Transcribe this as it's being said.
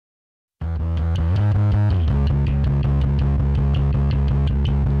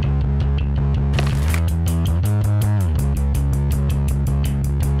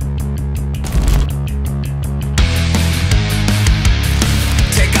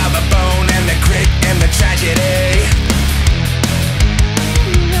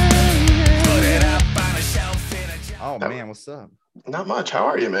What's up? Not much. How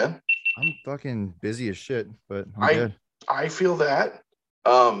are you, man? I'm fucking busy as shit, but I'm I good. I feel that.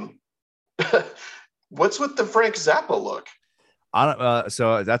 Um, what's with the Frank Zappa look? I don't,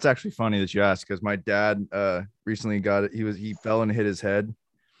 so that's actually funny that you asked because my dad recently got it. He fell and hit his head.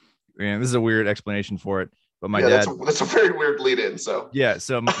 And this is a weird explanation for it, but my Yeah, dad, that's a very weird lead in. So yeah.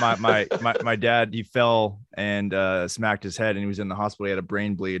 So my dad, he fell and smacked his head, and he was in the hospital. He had a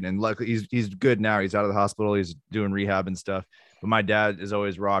brain bleed, and luckily he's good now. He's out of the hospital. He's doing rehab and stuff. But my dad has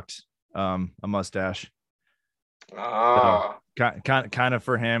always rocked a mustache. So ah, kind of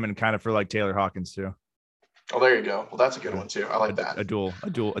for him and kind of for like Taylor Hawkins too. oh, there you go. Well, that's a good Yeah. one too. I like that. A dual.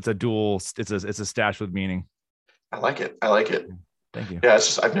 It's a stash with meaning. I like it. I like it. Thank you. Yeah, it's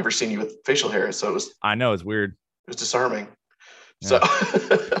just I've never seen you with facial hair, so I know it's weird. it was disarming. Yeah.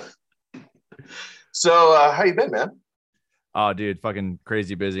 So, how you been, man? Oh, dude, fucking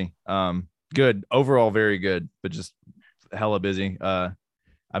crazy busy. Good overall, very good, but just hella busy. I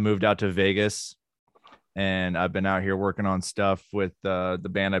moved out to Vegas, and I've been out here working on stuff with the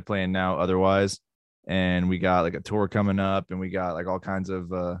band I play in now. Otherwise, and we got like a tour coming up, and we got like all kinds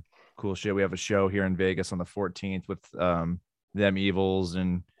of cool shit. We have a show here in Vegas on the 14th with them Evils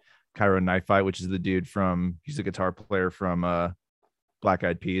and Cairo Knife Fight, which is the dude from he's a guitar player from Black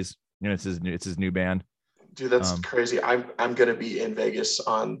Eyed Peas. You know, it's his new band. Dude, that's crazy. I'm gonna be in Vegas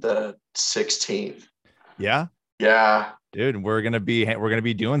on the 16th. Yeah, Yeah, dude, we're gonna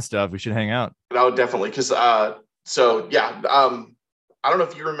be doing stuff. We should hang out. no, definitely. Because so yeah, I don't know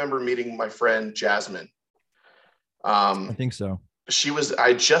if you remember meeting my friend Jasmine. I think so.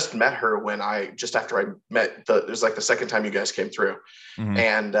 I just met her when just after I met it was like the second time you guys came through. Mm-hmm.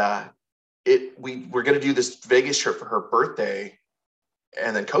 And we were going to do this Vegas trip for her birthday,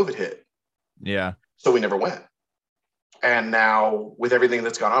 and then COVID hit. Yeah. So we never went. And now with everything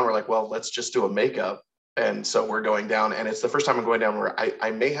that's gone on, we're like, well, let's just do a makeup. And so we're going down, and it's the first time I'm going down where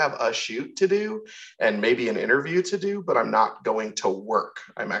I may have a shoot to do and maybe an interview to do, but I'm not going to work.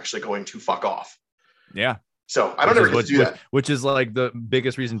 I'm actually going to fuck off. Yeah. So I don't ever get to do that. Which is like the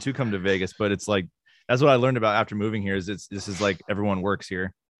biggest reason to come to Vegas, but it's like, that's what I learned about after moving here is this is like everyone works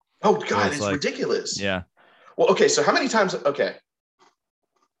here. Oh God, so it's like, ridiculous. Yeah. Well, okay. So how many times, okay.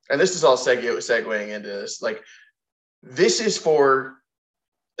 And this is all segueing into this. Like, this is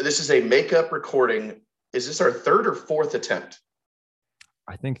a makeup recording. Is this our third or fourth attempt?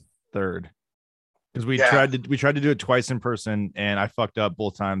 I think third. Because we tried to do it twice in person, and I fucked up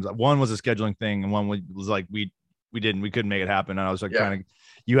both times. One was a scheduling thing, and one was like we couldn't make it happen. And I was like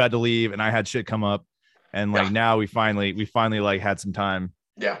you had to leave, and I had shit come up, and like now we finally like had some time.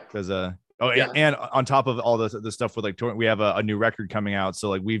 Yeah. Because and on top of all the stuff with like touring, we have a new record coming out, so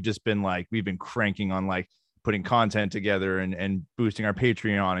like we've been cranking on like putting content together and boosting our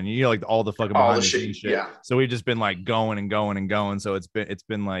Patreon and like all the fucking behind the scenes shit. Yeah. So we've just been like going and going and going. So it's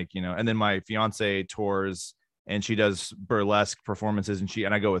been like, and then my fiance tours and she does burlesque performances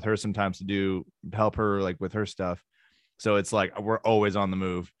and I go with her sometimes to help her like with her stuff. So it's like we're always on the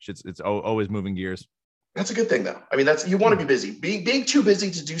move. It's always moving gears. That's a good thing though. I mean, you want to be busy. Being too busy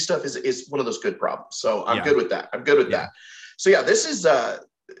to do stuff is one of those good problems. So I'm good with that. that. So yeah, this is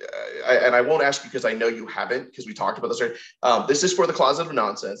and I won't ask you because I know you haven't, because we talked about this already. This is for the Closet of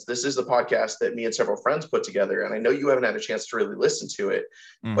Nonsense. This is the podcast that me and several friends put together, and I know you haven't had a chance to really listen to it.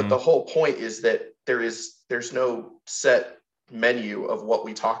 Mm-hmm. But the whole point is that there's no set menu of what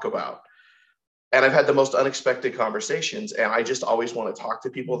we talk about. And I've had the most unexpected conversations, and I just always want to talk to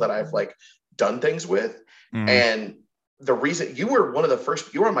people that I've like done things with. Mm-hmm. And the reason you were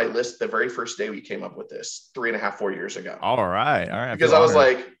you were on my list the very first day we came up with this 3.5-4 years ago. All right. Because I was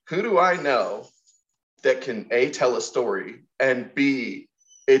like, who do I know that can A, tell a story, and B,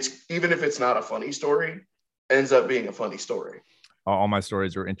 it's even if it's not a funny story, ends up being a funny story. All my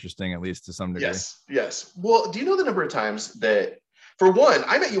stories are interesting, at least to some degree. Yes. Well, do you know the number of times that, for one,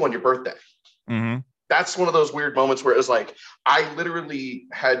 I met you on your birthday? Mm-hmm. That's one of those weird moments where it was like, I literally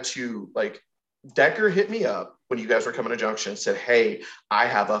had to like, Decker hit me up when you guys were coming to Junction, said, hey, I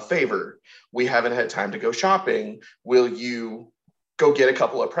have a favor. We haven't had time to go shopping. Will you go get a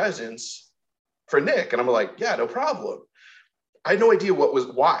couple of presents for Nick? And I'm like, yeah, no problem. I had no idea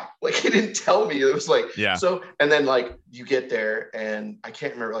why. Like, he didn't tell me. It was like, So, and then like you get there and I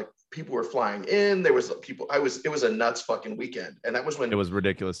can't remember, like people were flying in. There was people, it was a nuts fucking weekend. And that was when it was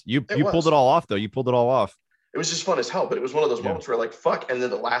ridiculous. You pulled it all off though. You pulled it all off. It was just fun as hell, but it was one of those moments where like, fuck. And then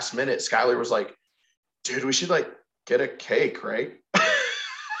the last minute, Skylar was like, dude, we should like get a cake, right?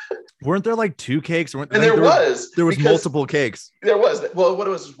 Weren't there like 2 cakes? And there was multiple cakes. There was. Well, what it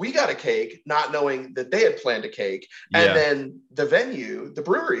was, we got a cake, not knowing that they had planned a cake. And then the venue, the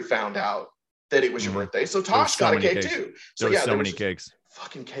brewery found out that it was your birthday. So There was Tosh so got a many cake cakes. too. So There was yeah, so there many was cakes.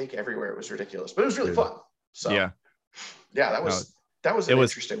 fucking cake everywhere. It was ridiculous, but it was really fun. So yeah, that was an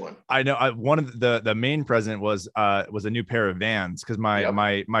interesting one. I know. One of the main present was a new pair of Vans, because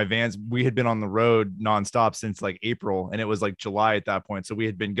my Vans, we had been on the road nonstop since like April, and it was like July at that point. So we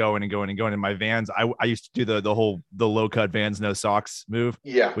had been going and going and going. And my Vans, I used to do the whole low cut Vans no socks move,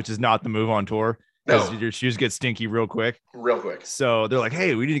 which is not the move on tour, because your shoes get stinky real quick. So they're like,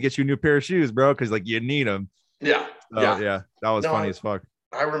 hey, we need to get you a new pair of shoes, bro, because like you need them. Yeah, that was funny as fuck.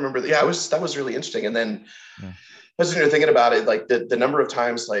 I remember that. Yeah, that was really interesting. And then I was thinking about it, like the number of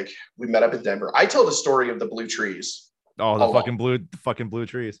times like we met up in Denver. I tell the story of the blue trees. Oh, the fucking blue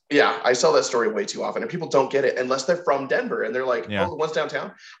trees. Yeah, I tell that story way too often, and people don't get it unless they're from Denver and they're like, oh, the one's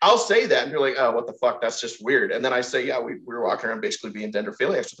downtown. I'll say that, and they're like, oh, what the fuck? That's just weird. And then I say, yeah, we were walking around basically being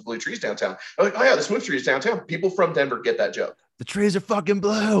Dendrophilia with the blue trees downtown. I'm like, oh yeah, the smooth trees downtown. People from Denver get that joke. The trees are fucking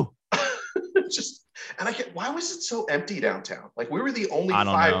blue. And I get, why was it so empty downtown? Like we were the only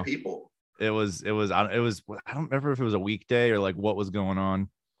 5 people. It was. I don't remember if it was a weekday or like what was going on.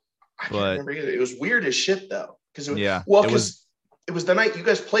 I can't remember either. It was weird as shit though. Because it was the night you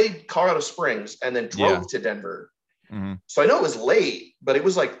guys played Colorado Springs and then drove to Denver. Mm-hmm. So I know it was late, but it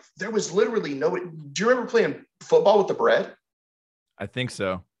was like there was literally no. Do you remember playing football with the bread? I think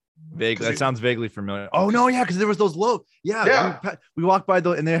so. Vaguely, that sounds vaguely familiar. Oh no, yeah, because there was those loaves. Yeah. We walked by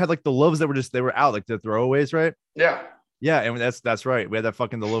and they had like the loaves that were out, like the throwaways, right? Yeah. Yeah, and that's right. We had that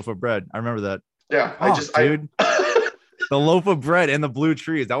fucking the loaf of bread. I remember that. Yeah, dude. The loaf of bread and the blue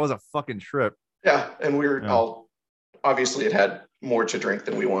trees. That was a fucking trip. Yeah, and we were all obviously it had more to drink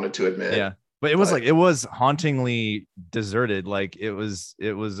than we wanted to admit. Yeah. But it was hauntingly deserted. Like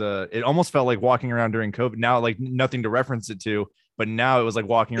it almost felt like walking around during COVID. Now, like nothing to reference it to, but now it was like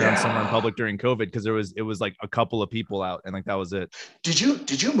walking around somewhere in public during COVID, because it was like a couple of people out and like that was it. Did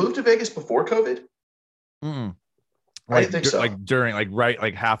you move to Vegas before COVID? Mm-mm. I didn't think so. Like during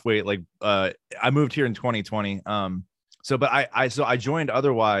like halfway, like I moved here in 2020. I joined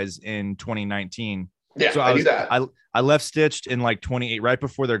Otherwise in 2019. Yeah, so I knew that. I left Stitched in like 28, right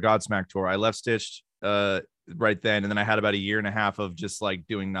before their Godsmack tour. I left Stitched right then, and then I had about a year and a half of just like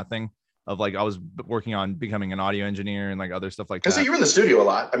doing nothing. Of like I was working on becoming an audio engineer and like other stuff like that. So you were in the studio a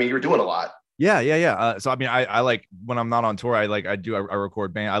lot. I mean, you were doing a lot. Yeah. So I mean, I like when I'm not on tour, I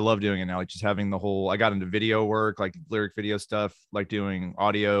record band. I love doing it now. Like just having I got into video work, like lyric video stuff, like doing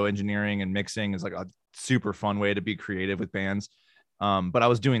audio engineering and mixing is like a super fun way to be creative with bands. But I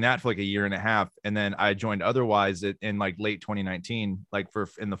was doing that for like a year and a half, and then I joined Otherwise in like late 2019, like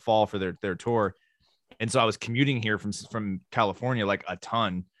in the fall for their tour. And so I was commuting here from California like a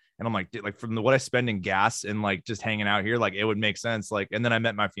ton. And I'm like from what I spend in gas and like just hanging out here, like it would make sense. Like, and then I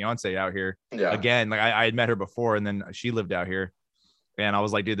met my fiance out here again. Like I had met her before, and then she lived out here, and I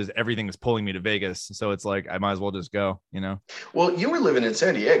was like, dude, everything is pulling me to Vegas. So it's like, I might as well just go, you know? Well, you were living in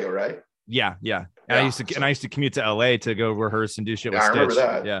San Diego, right? Yeah. And I used to commute to LA to go rehearse and do shit with Stitch. I remember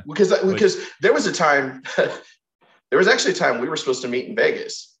that. Yeah. Because there was a time, there was actually a time we were supposed to meet in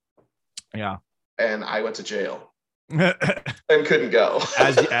Vegas. Yeah. And I went to jail. And couldn't go.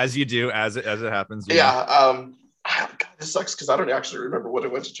 as you do, as it happens. Yeah. God, this sucks because I don't actually remember what I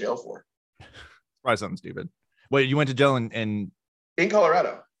went to jail for. Probably something stupid. Wait, you went to jail in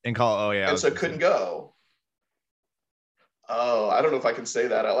Colorado. In Colorado, oh yeah. And so couldn't go. Oh, I don't know if I can say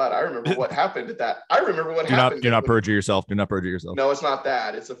that out loud. I remember what happened at that. I remember what happened. Do not perjure yourself. Do not perjure yourself. No, it's not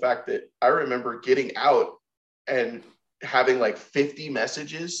that. It's the fact that I remember getting out and having like 50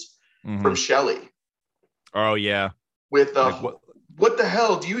 messages from Shelly. Oh yeah. With what the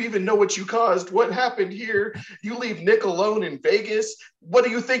hell? Do you even know what you caused? What happened here? You leave Nick alone in Vegas. What do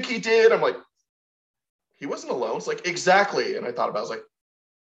you think he did? I'm like, he wasn't alone. It's like, exactly. And I thought about it, I was like,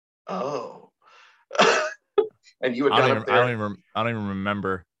 oh. And you had gone up there. I don't even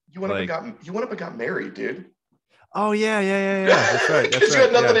remember. You went up and got married, dude. Oh yeah. That's right. Because you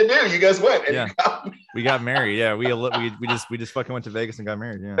had nothing to do. You guys went and we got married. Yeah, we just fucking went to Vegas and got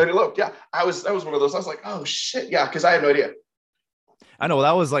married. Yeah. And eloped. Yeah, that was one of those. I was like, oh shit, yeah, because I had no idea. I know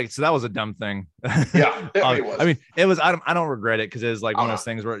that was like, so that was a dumb thing. Yeah, it really was. I mean, it was. I don't regret it because it was like one of those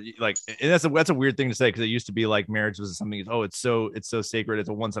things where like, and that's a weird thing to say because it used to be like marriage was something. Oh, it's so sacred. It's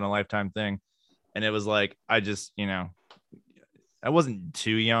a once in a lifetime thing, and it was like I just I wasn't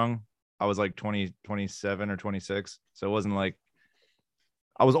too young. I was like 27 or 26. So it wasn't like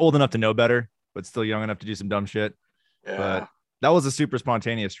I was old enough to know better, but still young enough to do some dumb shit. Yeah. But that was a super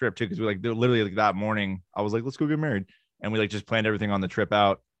spontaneous trip too. Cause we like literally like that morning I was like, let's go get married. And we like just planned everything on the trip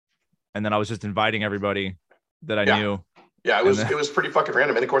out. And then I was just inviting everybody that I knew. Yeah. It was pretty fucking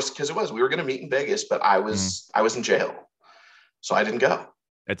random. And of course, cause we were going to meet in Vegas, but I was in jail. So I didn't go.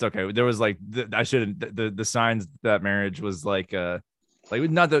 It's okay. There was like I shouldn't the signs that marriage was like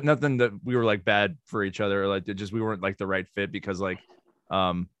not that nothing that we were like bad for each other, like just we weren't like the right fit because like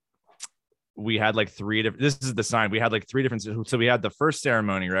um we had like three different, this is the sign, we had like three different, so we had the first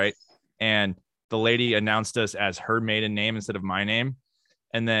ceremony, right? And the lady announced us as her maiden name instead of my name.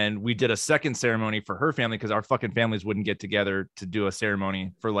 And then we did a second ceremony for her family because our fucking families wouldn't get together to do a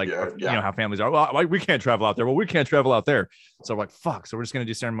ceremony for like, you know, how families are. Well, we can't travel out there. Well, we can't travel out there. So we're like, fuck. So we're just going to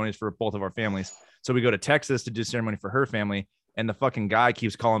do ceremonies for both of our families. So we go to Texas to do ceremony for her family. And the fucking guy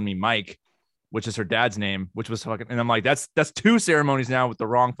keeps calling me Mike, which is her dad's name, which was fucking, and I'm like, that's two ceremonies now with the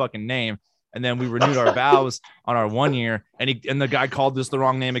wrong fucking name. And then we renewed our vows on our 1 year, and the guy called us the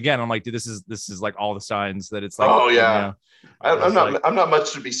wrong name again. I'm like, dude, this is like all the signs that it's like, oh yeah. You know, I'm not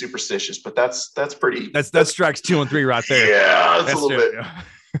much to be superstitious, but that's pretty. That strikes 2 and 3 right there. Yeah, that's a little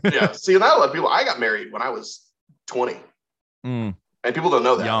bit. Yeah. See, and I love people. I got married when I was 20, and people don't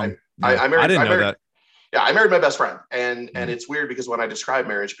know that. I married. I didn't know that. Yeah, I married my best friend, and it's weird because when I describe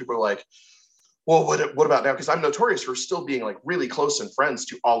marriage, people are like, well, what about now? Because I'm notorious for still being like really close and friends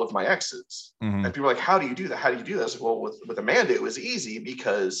to all of my exes. And people are like, how do you do that? How do you do this? Well, with Amanda, it was easy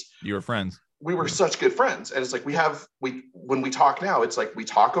because you were friends. We were such good friends. And it's like, when we talk now, it's like we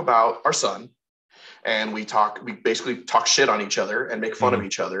talk about our son, and we basically talk shit on each other and make fun of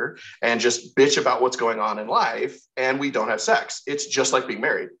each other and just bitch about what's going on in life. And we don't have sex. It's just like being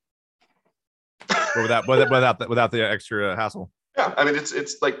married. without the extra hassle. Yeah, I mean,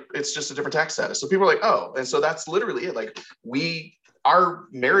 it's like, it's just a different tax status. So people are like, oh, and so that's literally it. Like our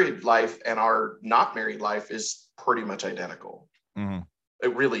married life and our not married life is pretty much identical.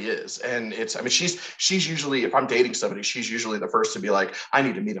 It really is. And she's usually, if I'm dating somebody, she's usually the first to be like, I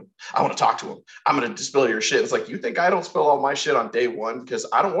need to meet him. I want to talk to him. I'm going to spill your shit. It's like, you think I don't spill all my shit on day one? Because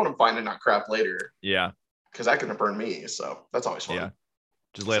I don't want him finding out crap later. Yeah. Because that can burn me. So that's always fun. Yeah.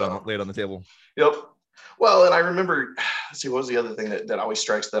 Just lay it on the table. Yep. Well, and I remember, let's see, what was the other thing that always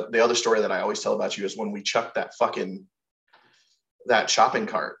strikes, that the other story that I always tell about you is when we chucked that shopping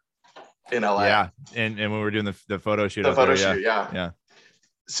cart in LA. Yeah. And when we were doing the photo shoot. Yeah.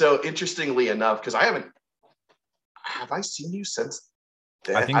 So interestingly enough, because have I seen you since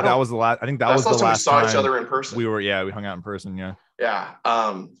then? I think that was the last time we saw each other in person. We hung out in person. Yeah. Yeah.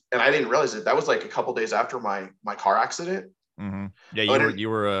 And I didn't realize it. That was like a couple days after my car accident. Yeah. You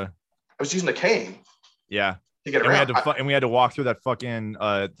were I was using a cane. Yeah. To get around. And we had to walk through that fucking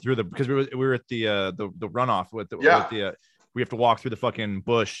because we were at the runoff with we have to walk through the fucking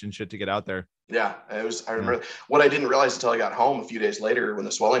bush and shit to get out there. Yeah, I remember what I didn't realize until I got home a few days later when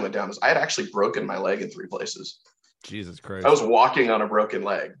the swelling went down is I had actually broken my leg in 3 places. Jesus Christ. I was walking on a broken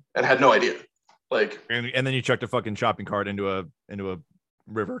leg and had no idea. Like, and then you chucked a fucking shopping cart into a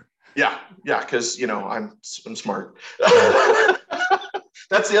river. Yeah. Because I'm smart.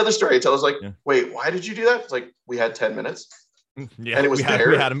 That's the other story I tell. I was like, wait, why did you do that? It's like, we had 10 minutes. Yeah, and it was there.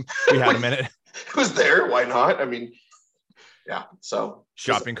 We had a minute. It was there. Why not? I mean, yeah. So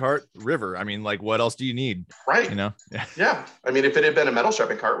shopping cart, river. I mean, like, what else do you need? Right. Yeah. I mean, if it had been a metal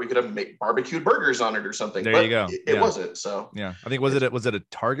shopping cart, we could have made barbecued burgers on it or something. There you go. It wasn't. So yeah, I think was it a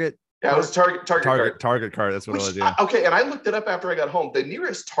Target? Yeah, it was Target cart. Target cart. That's what it was. Yeah. Okay, and I looked it up after I got home. The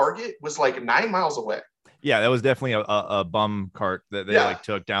nearest Target was like 9 miles away. Yeah, that was definitely a bum cart that they like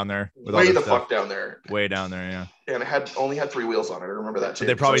took down there. Way the fuck down there. Way down there, yeah. And it only had 3 wheels on it. I remember that too.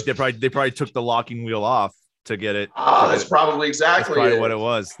 They probably took the locking wheel off to get it. That's probably what it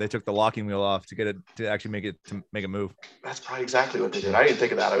was. They took the locking wheel off to get it to actually make it move. That's probably exactly what they did. I didn't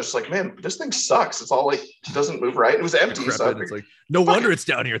think of that. I was just like, man, this thing sucks. It's all like, it doesn't move right. It was empty. So it's like, no wonder it's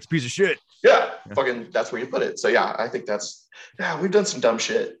down here. It's a piece of shit. Yeah. Fucking, that's where you put it. So yeah, I think we've done some dumb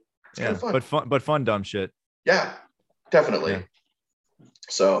shit. It's kind of fun. But fun dumb shit. Yeah, definitely. Yeah.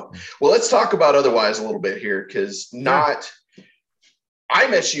 So, well, let's talk about otherwise a little bit here, because I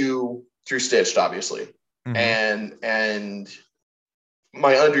met you through Stitched, obviously. And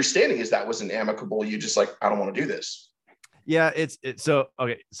my understanding is that wasn't amicable. You just like, I don't want to do this. Yeah, so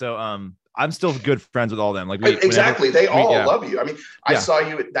okay. So I'm still good friends with all of them. Like they all love you. I mean, I saw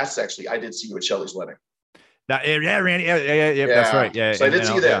you I did see you at Shelly's wedding. Randy. Yeah. That's right. Yeah. So I did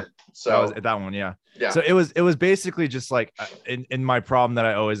see you there. So that was at that one. Yeah. Yeah. So it was basically just like in my problem that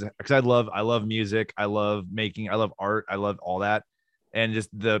I always, because I love music. I love art. I love all that. And just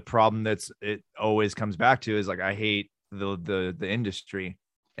the problem it always comes back to is like, I hate the industry.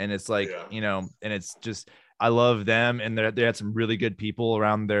 And it's like, and it's just, I love them, and they had some really good people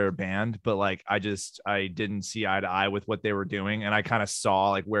around their band, but like I didn't see eye to eye with what they were doing, and I kind of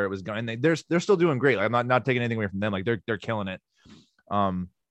saw like where it was going. They're still doing great. Like, I'm not taking anything away from them. Like they're killing it.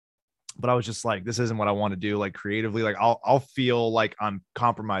 but I was just like, this isn't what I want to do. Like creatively, like I'll feel like I'm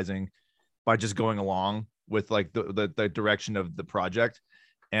compromising by just going along with like the direction of the project.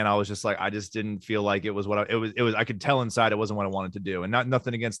 And I was just like, I just didn't feel like it was what it was. I could tell inside it wasn't what I wanted to do, and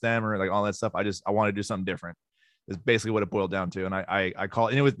nothing against them or like all that stuff. I wanted to do something different. Is basically what it boiled down to. And I call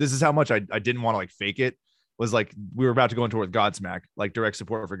it, and it was, this is how much I didn't want to like fake it. Was like, we were about to go into with Godsmack, like direct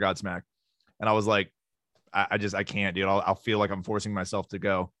support for Godsmack. And I was like, I can't, dude. I'll feel like I'm forcing myself to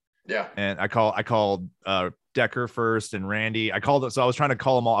go. Yeah. And I called Decker first and Randy. So I was trying to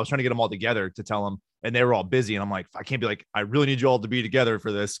call them all. I was trying to get them all together to tell them, and they were all busy. And I'm like, I can't be like, I really need you all to be together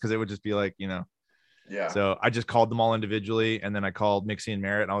for this, because it would just be like, Yeah. So I just called them all individually, and then I called Mixie and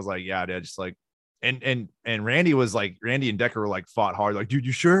Merritt, and I was like, yeah, dude, just like, and Randy was like, Randy and Decker were like, fought hard, like, dude,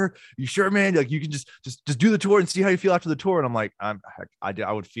 you sure, man? Like, you can just do the tour and see how you feel after the tour. And I'm like,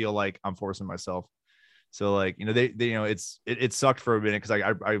 I would feel like I'm forcing myself. So like, they it sucked for a minute, because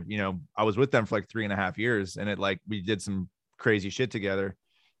I was with them for like 3.5 years, and it like, we did some crazy shit together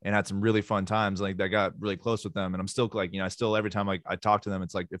and had some really fun times. Like, I got really close with them, and I'm still like, I still, every time like I talk to them,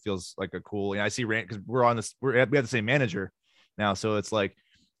 it's like, it feels like a cool, I see Rand, because we have the same manager now. So it's like,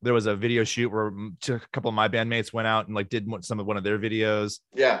 there was a video shoot where a couple of my bandmates went out and like did one of their videos.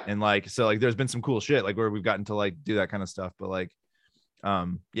 Yeah. And like, so like, there's been some cool shit like where we've gotten to like do that kind of stuff. But like,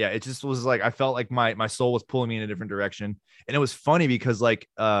 yeah, it just was like, I felt like my soul was pulling me in a different direction. And it was funny because like,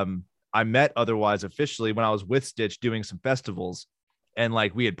 I met Otherwise officially when I was with Stitch doing some festivals, and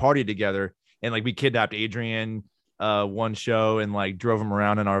like we had partied together, and like we kidnapped Adrian one show and like drove him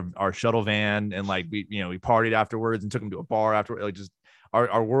around in our shuttle van, and like we partied afterwards and took him to a bar after, like just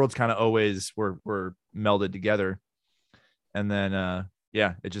our worlds kind of always were melded together. And then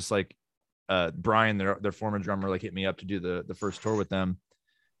yeah, it just like Brian, their former drummer, like hit me up to do the first tour with them,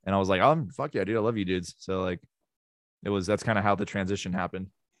 and I was like, oh fuck yeah, dude, I love you dudes. So like, that's kind of how the transition happened.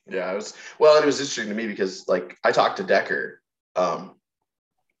 Yeah, it was interesting to me because like I talked to Decker.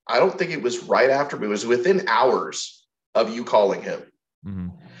 I don't think it was right after, but it was within hours of you calling him. Mm-hmm.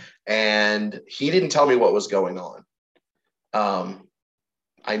 And he didn't tell me what was going on.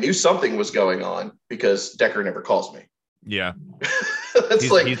 I knew something was going on because Decker never calls me. Yeah.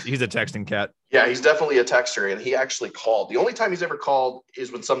 He's a texting cat. Yeah, he's definitely a texter, and he actually called. The only time he's ever called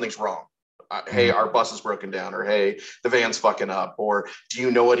is when something's wrong. Hey, our bus is broken down, or hey, the van's fucking up, or do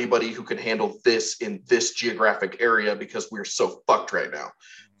you know anybody who can handle this in this geographic area because we're so fucked right now?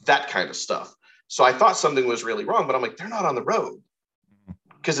 That kind of stuff. So I thought something was really wrong, but I'm like, they're not on the road.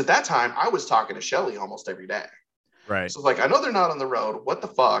 Because at that time, I was talking to Shelly almost every day. Right. So like, I know they're not on the road. What the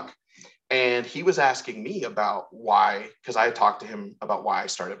fuck? And he was asking me about why, because I talked to him about why I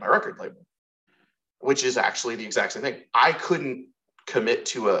started my record label, which is actually the exact same thing. I couldn't commit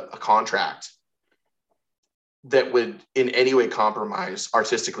to a contract that would in any way compromise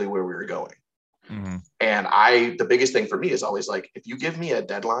artistically where we were going. Mm-hmm. And the biggest thing for me is always like, if you give me a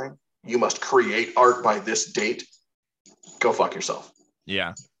deadline, you must create art by this date, go fuck yourself.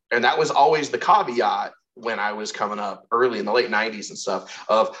 Yeah. And that was always the caveat when I was coming up early in the late 90s and stuff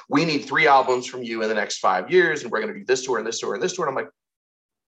of, we need 3 albums from you in the next 5 years, and we're going to do this tour and this tour and this tour. And I'm like,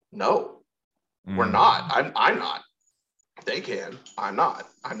 no, we're not. I'm not. They can. I'm not.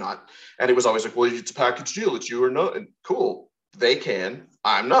 And it was always like, well, it's a package deal. It's you or no. And cool. They can.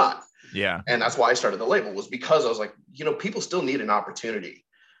 I'm not. Yeah. And that's why I started the label, was because I was like, people still need an opportunity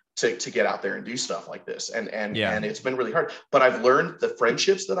to get out there and do stuff like this. And it's been really hard. But I've learned the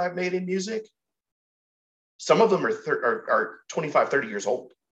friendships that I've made in music. Some of them are 25, 30 years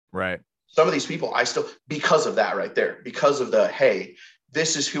old. Right. Some of these people I still, because of that right there, because of hey,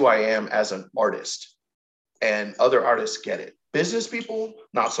 this is who I am as an artist. And other artists get it. Business people,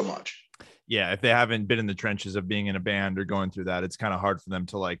 not so much. Yeah, if they haven't been in the trenches of being in a band or going through that, it's kind of hard for them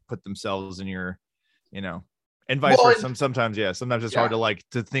to like put themselves in your, and vice versa. Sometimes it's hard to like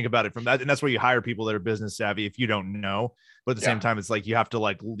to think about it from that. And that's why you hire people that are business savvy if you don't know. But at the same time, it's like you have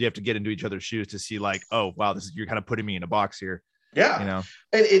to get into each other's shoes to see like, oh wow, you're kind of putting me in a box here. Yeah.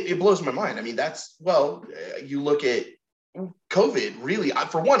 And it blows my mind. I mean, you look at COVID, really,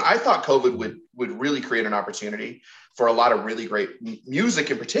 for one, I thought COVID would really create an opportunity for a lot of really great music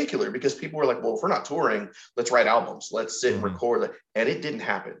in particular, because people were like, well, if we're not touring, let's write albums, let's sit and record it. And it didn't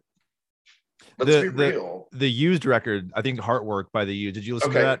happen. Let's be real. The Used record, I think Heartwork by the Used. Did you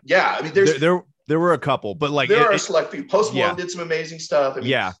listen to that? Yeah. I mean, there were a couple, but like there are select people. Post Malone did some amazing stuff. I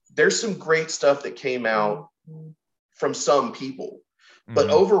mean, there's some great stuff that came out from some people, but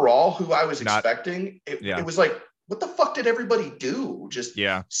overall, who I was expecting, it was like, what the fuck did everybody do? Just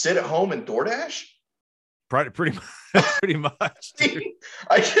sit at home and DoorDash? Pretty pretty much.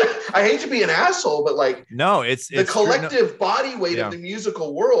 I hate to be an asshole, but like, no, it's the collective no. body weight of the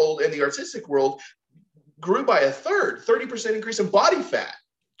musical world and the artistic world grew by a third, 30% increase in body fat.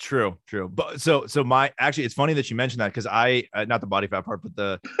 True. But so actually, it's funny that you mentioned that, because I not the body fat part, but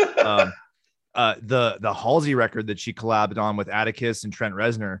the the Halsey record that she collabed on with Atticus and Trent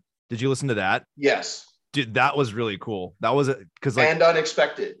Reznor. Did you listen to that? Yes. Dude, that was really cool. That was because like and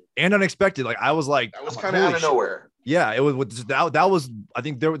unexpected. Like I was like, that was kind of out of nowhere. Yeah, it was that was, I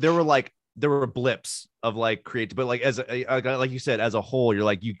think there were blips of like creative, but like like you said, as a whole, you're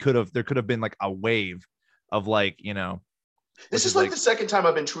like, there could have been like a wave of like, this is like the second time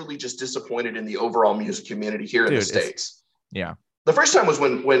I've been truly just disappointed in the overall music community here in the States. Yeah. The first time was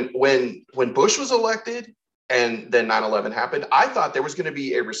when Bush was elected and then 9/11 happened. I thought there was going to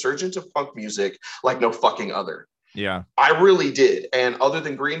be a resurgence of punk music like no fucking other. Yeah. I really did. And other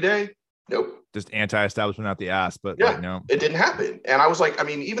than Green Day, nope. Just anti-establishment out the ass, but yeah, like, no, it didn't happen. And I was like, I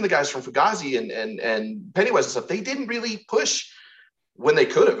mean, even the guys from Fugazi and Pennywise and stuff, they didn't really push when they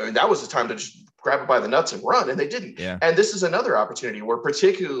could have. I mean, that was the time to just grab it by the nuts and run, and they didn't. Yeah. And this is another opportunity where,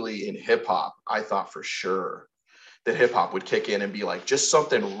 particularly in hip hop, I thought for sure that hip hop would kick in and be like just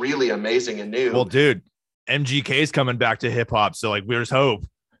something really amazing and new. Well, dude, MGK's coming back to hip hop, so like, there's hope.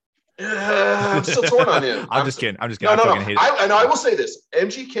 I'm still torn on him. I'm just kidding. No. I will say this: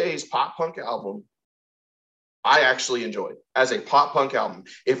 MGK's pop punk album, I actually enjoyed as a pop punk album.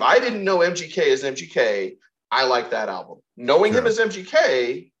 If I didn't know MGK as MGK, I like that album. Knowing him as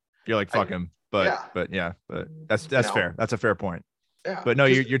MGK, you're like, fuck him. But that's fair. That's a fair point. Yeah. But no,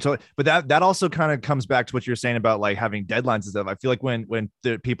 you're totally. But that also kind of comes back to what you're saying about like having deadlines and stuff. I feel like when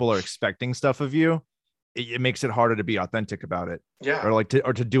the people are expecting stuff of you, it makes it harder to be authentic about it. Yeah. Or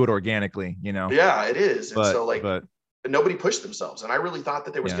to do it organically, Yeah, it is. But, and so like, but nobody pushed themselves. And I really thought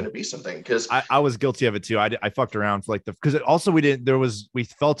that there was going to be something, because I was guilty of it too. I fucked around for like because also we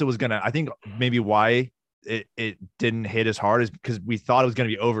felt it was going to, I think maybe why it didn't hit as hard is because we thought it was going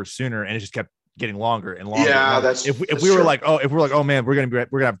to be over sooner, and it just kept getting longer and longer. Yeah. And that's if we were like, oh man, we're going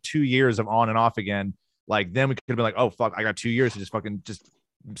to have 2 years of on and off again. Like then we could have been like, oh fuck, I got 2 years to just fucking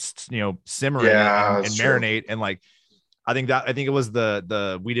simmer and marinate. And like, I think it was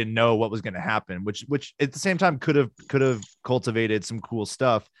the we didn't know what was going to happen, which at the same time could have cultivated some cool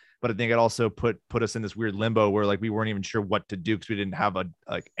stuff. But I think it also put us in this weird limbo where like we weren't even sure what to do because we didn't have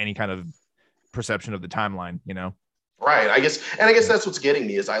any kind of perception of the timeline, Right. I guess that's what's getting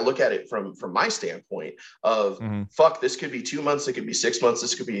me is I look at it from my standpoint of fuck, this could be 2 months, it could be 6 months,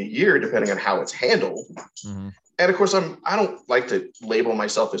 this could be a year, depending on how it's handled. And of course, I don't like to label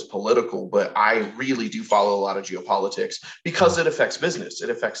myself as political, but I really do follow a lot of geopolitics because it affects business.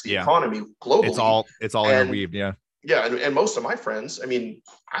 It affects the economy globally. It's all interweaved. Yeah. Yeah. And most of my friends, I mean,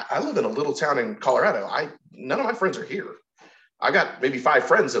 I live in a little town in Colorado. None of my friends are here. I got maybe 5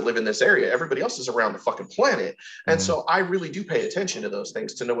 friends that live in this area. Everybody else is around the fucking planet. And so I really do pay attention to those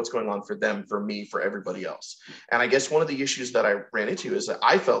things to know what's going on for them, for me, for everybody else. And I guess one of the issues that I ran into is that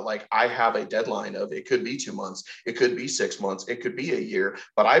I felt like I have a deadline of it could be 2 months, it could be 6 months, it could be a year,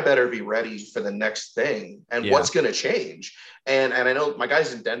 but I better be ready for the next thing and what's going to change. And I know my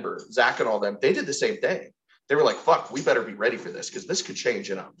guys in Denver, Zach and all them, they did the same thing. They were like, fuck, we better be ready for this because this could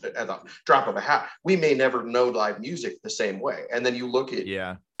change at a drop of a hat. We may never know live music the same way. And then you look at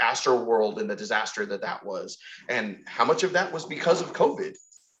Astroworld and the disaster that was, and how much of that was because of COVID.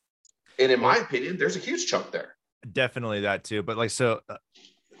 And in my opinion, there's a huge chunk there. Definitely that too. But like, so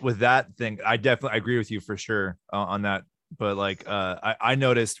with that thing, I agree with you for sure on that. But like, I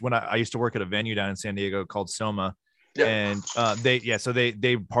noticed when I used to work at a venue down in San Diego called Soma. Yeah. And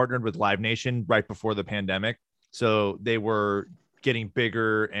they partnered with Live Nation right before the pandemic. So they were getting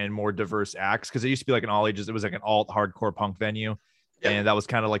bigger and more diverse acts because it used to be like an all ages. It was like an alt hardcore punk venue. Yeah. And that was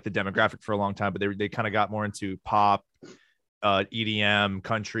kind of like the demographic for a long time. But they kind of got more into pop, EDM,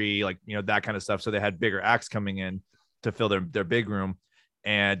 country, like, that kind of stuff. So they had bigger acts coming in to fill their big room.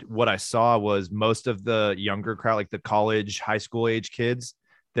 And what I saw was most of the younger crowd, like the college, high school age kids,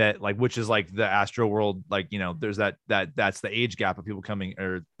 that like, which is like the Astroworld, like, there's that's the age gap of people coming,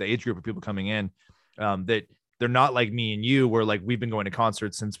 or the age group of people coming in, that they're not like me and you, where like we've been going to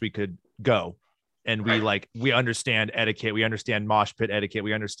concerts since we could go, and we understand etiquette, we understand mosh pit etiquette,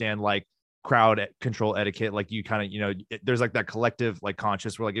 we understand like crowd control etiquette. Like you kind of, there's like that collective like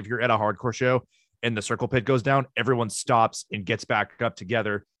conscious where like if you're at a hardcore show and the circle pit goes down, everyone stops and gets back up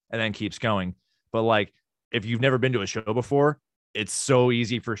together and then keeps going. But like if you've never been to a show before, it's so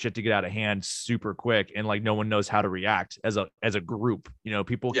easy for shit to get out of hand super quick, and like no one knows how to react as a group.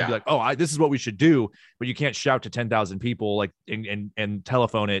 People can be like, oh, this is what we should do, but you can't shout to 10,000 people like and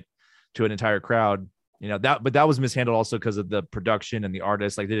telephone it to an entire crowd but that was mishandled also because of the production and the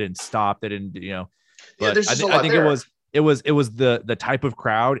artists. Like they didn't stop, they didn't, Yeah, but there's just a I lot think there. it was the type of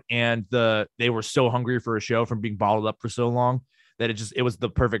crowd, and they were so hungry for a show from being bottled up for so long that it was the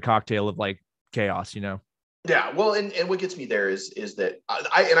perfect cocktail of like chaos. Yeah, well, and what gets me there is that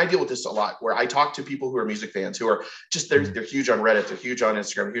I deal with this a lot, where I talk to people who are music fans who are just they're huge on Reddit, they're huge on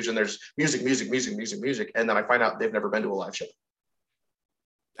Instagram, huge, and there's music, and then I find out they've never been to a live show.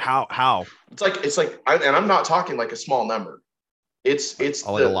 How And I'm not talking like a small number. It's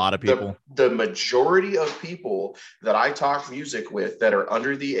like a lot of people. The majority of people that I talk music with that are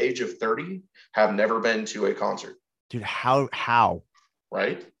under the age of 30 have never been to a concert. Dude, how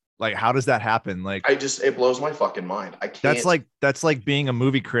right? Like, how does that happen? Like, it blows my fucking mind. I can't. That's like being a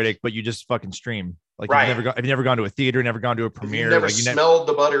movie critic, but you just fucking stream. Like, right. You've never gone to a theater, never gone to a premiere. If you've never like, smelled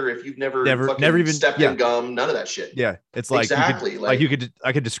the butter, if you've never even stepped in gum, none of that shit. Yeah, it's like exactly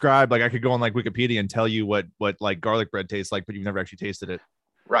I could describe, like I could go on like Wikipedia and tell you what like garlic bread tastes like, but you've never actually tasted it.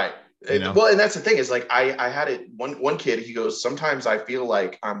 Right. Well, and that's the thing is like I had it one kid, he goes, sometimes I feel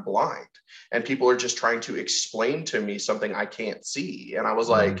like I'm blind and people are just trying to explain to me something I can't see. And I was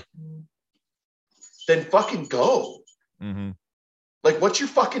like, then fucking go. Mm-hmm. Like, what's your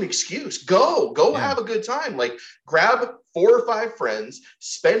fucking excuse? Go have a good time. Like, grab 4 or 5 friends,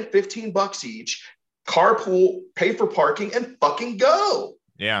 spend $15 each, carpool, pay for parking, and fucking go.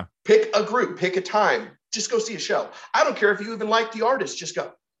 Yeah. Pick a group, pick a time, just go see a show. I don't care if you even like the artist, just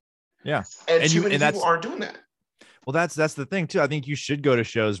go. Yeah. And too many people aren't doing that. Well, that's the thing too. I think you should go to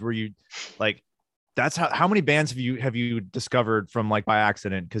shows where you like, that's how many bands have you discovered from like by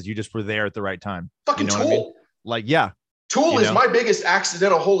accident because you just were there at the right time? Fucking Tool. What I mean? Like, yeah. Tool is my biggest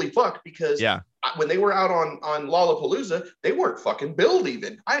accidental holy fuck because yeah. When they were out on Lollapalooza, they weren't fucking billed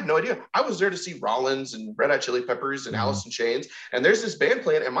even. I had no idea. I was there to see Rollins and Red Hot Chili Peppers and Alice in Chains. And there's this band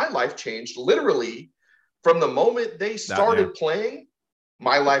playing, and my life changed literally from the moment they started playing.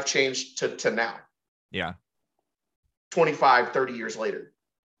 My life changed to now. Yeah. 25, 30 years later.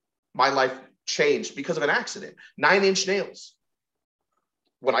 My life changed because of an accident. 9 Inch Nails.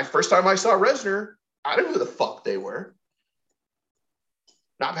 When first time I saw Reznor, I didn't know who the fuck they were.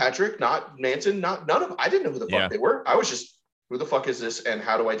 Not Patrick, not Manson, none of them. I didn't know who the fuck they were. I was just, who the fuck is this and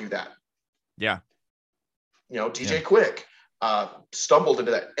how do I do that? Yeah. DJ Quick stumbled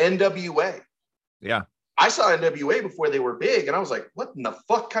into that. NWA. Yeah. I saw NWA before they were big and I was like, what in the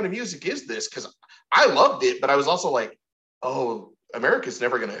fuck kind of music is this? Because I loved it, but I was also like, oh, America's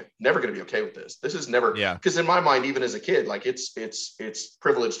never gonna be okay with this. This is never, because in my mind, even as a kid, like it's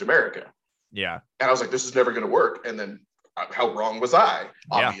privileged America. Yeah. And I was like, this is never gonna work. And then how wrong was I?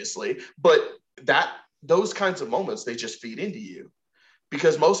 Obviously. But those kinds of moments, they just feed into you.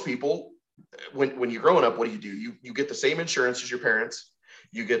 Because most people, when you're growing up, what do? You get the same insurance as your parents.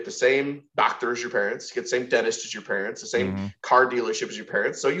 You get the same doctor as your parents. You get the same dentist as your parents, the same car dealership as your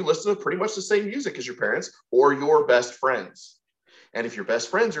parents. So you listen to pretty much the same music as your parents or your best friends. And if your best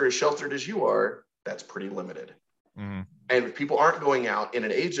friends are as sheltered as you are, that's pretty limited. And if people aren't going out in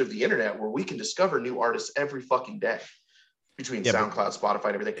an age of the internet where we can discover new artists every fucking day between SoundCloud, Spotify,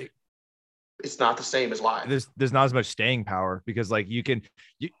 and everything, it's not the same as live. There's not as much staying power because like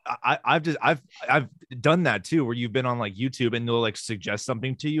I've done that too, where you've been on like YouTube and they'll like suggest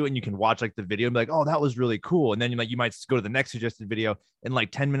something to you and you can watch like the video and be like, oh, that was really cool. And then you might go to the next suggested video and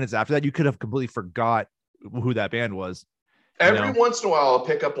like 10 minutes after that, you could have completely forgot who that band was. Every once in a while, I'll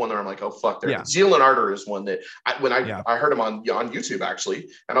pick up one that I'm like, oh, fuck. Zeal and Ardor is one that I heard him on YouTube, actually.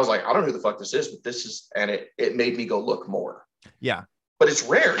 And I was like, I don't know who the fuck this is, but this is, and it made me go look more. Yeah. But it's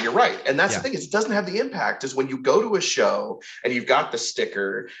rare. You're right. And that's the thing is it doesn't have the impact is when you go to a show and you've got the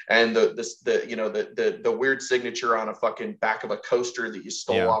sticker and the weird signature on a fucking back of a coaster that you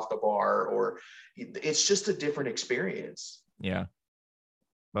stole off the bar, or it's just a different experience. Yeah.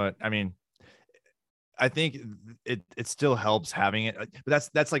 But I mean, I think it still helps having it, but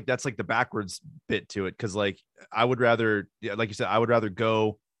that's like the backwards bit to it. Cause like, I would rather, like you said, I would rather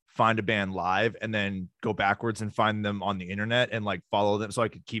go find a band live and then go backwards and find them on the internet and like follow them so I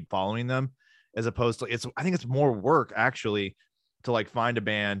could keep following them, as opposed to I think it's more work actually to like find a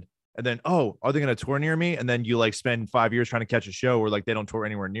band and then, oh, are they going to tour near me? And then you like spend 5 years trying to catch a show where like they don't tour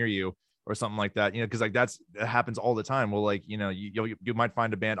anywhere near you or something like that, cause like that happens all the time. Well, like, you might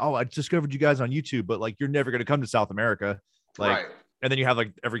find a band. Oh, I discovered you guys on YouTube, but like, you're never going to come to South America. Like, and then you have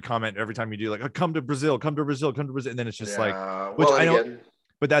like every comment, every time you do like, oh, come to Brazil. And then it's just like, which I don't,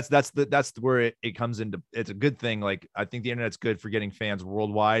 but that's where it comes into, it's a good thing. Like, I think the internet's good for getting fans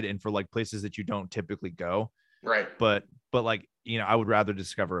worldwide and for like places that you don't typically go. Right. But like, I would rather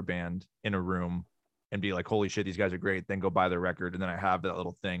discover a band in a room and be like, holy shit, these guys are great, then go buy their record. And then I have that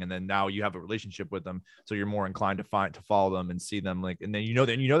little thing. And then now you have a relationship with them. So you're more inclined to follow them and see them, like, and then they're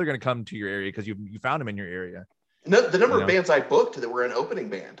going to come to your area because you found them in your area. No, the number of bands I booked that were an opening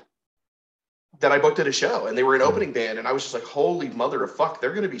band that I booked at a show, and they were an opening band, and I was just like, holy mother of fuck,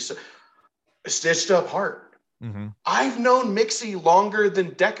 they're going to be so stitched up heart. I've known Mixie longer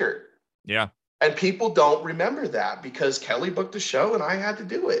than Decker. Yeah. And people don't remember that because Kelly booked a show and I had to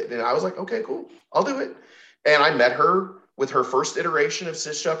do it. And I was like, okay, cool, I'll do it. And I met her with her first iteration of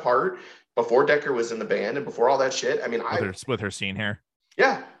Stitched Up Heart before Decker was in the band and before all that shit. I mean, with her scene hair.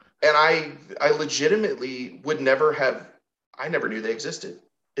 Yeah. And I legitimately would never have, I never knew they existed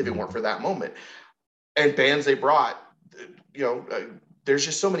if it weren't for that moment. And bands they brought, there's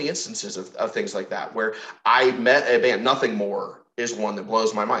just so many instances of things like that where I met a band. Nothing More is one that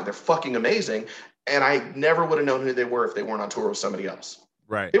blows my mind. They're fucking amazing. And I never would have known who they were if they weren't on tour with somebody else.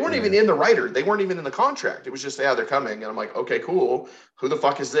 Right. They weren't even in the writer. They weren't even in the contract. It was just, yeah, they're coming. And I'm like, okay, cool. Who the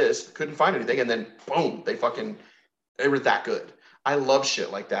fuck is this? Couldn't find anything. And then boom, they were that good. I love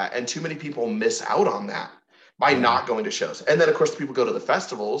shit like that. And too many people miss out on that by not going to shows. And then of course people go to the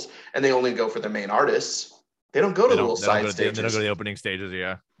festivals and they only go for the main artists. They don't go to the little side stages. They don't go to the opening stages.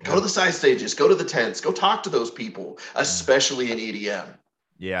 Yeah. Go to the side stages. Go to the tents. Go talk to those people, especially in EDM.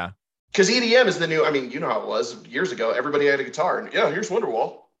 Yeah. Because EDM is the new, I mean, you know how it was years ago. Everybody had a guitar and yeah, here's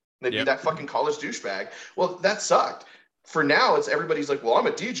Wonderwall. They'd be that fucking college douchebag. Well, that sucked. For now, it's everybody's like, well, I'm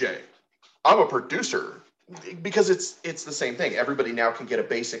a DJ. I'm a producer. Because it's the same thing. Everybody now can get a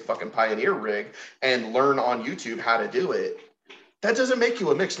basic fucking Pioneer rig and learn on YouTube how to do it. That doesn't make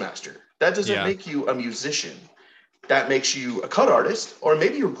you a mix master. That doesn't make you a musician. That makes you a cut artist, or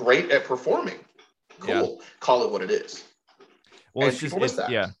maybe you're great at performing. Cool. Yeah. Call it what it is. Well, it's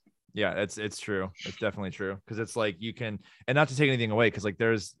it's true. It's definitely true. Because it's like you can, and not to take anything away, because like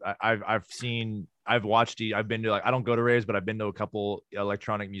I've been to, like, I don't go to raves, but I've been to a couple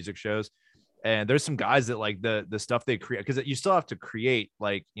electronic music shows. And there's some guys that like the stuff they create, because you still have to create,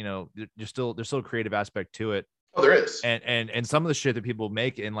 like, there's still a creative aspect to it. Oh, there is. And some of the shit that people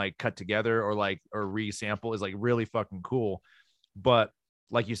make and like cut together or resample is like really fucking cool. But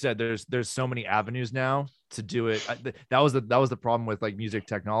like you said, there's so many avenues now to do it. That was the problem with like music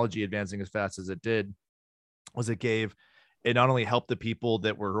technology advancing as fast as it did, was it not only helped the people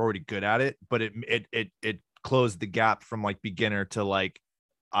that were already good at it, but it closed the gap from like beginner to like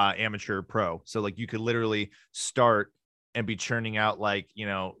amateur pro. So like you could literally start and be churning out, like,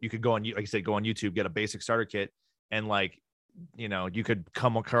 you could go on, like I said, go on YouTube, get a basic starter kit, and like, you could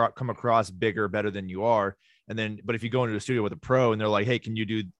come across bigger, better than you are. And then, but if you go into the studio with a pro and they're like, hey, can you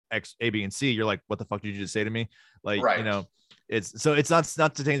do X, A, B, and C? You're like, what the fuck did you just say to me? Like, right. It's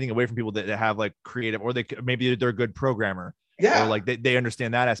not to take anything away from people that have like creative, or maybe they're a good programmer. Yeah. Or like they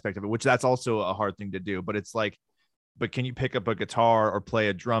understand that aspect of it, which that's also a hard thing to do. But it's like, but can you pick up a guitar or play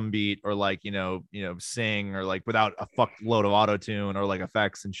a drum beat, or like, sing, or like without a fuck load of auto tune or like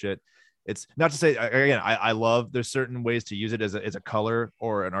effects and shit? It's not to say, again, I love, there's certain ways to use it as a color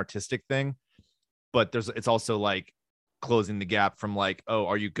or an artistic thing, but it's also like closing the gap from like, oh,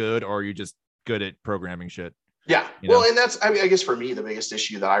 are you good, or are you just good at programming shit? Yeah. Well, and that's, I mean, I guess for me, the biggest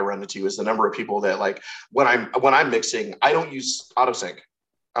issue that I run into is the number of people that, like, when I'm mixing, I don't use auto sync.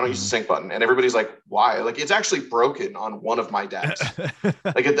 I don't use the sync button. And everybody's like, why? Like, it's actually broken on one of my decks.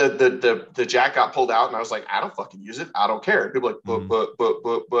 Like the jack got pulled out and I was like, I don't fucking use it. I don't care. People are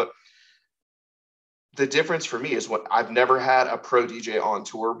like, but the difference for me is what I've never had a pro DJ on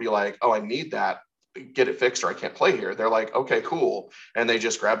tour be like, oh, I need that, get it fixed, or I can't play here. They're like, okay, cool. And they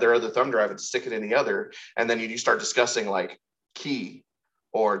just grab their other thumb drive and stick it in the other. And then you start discussing like key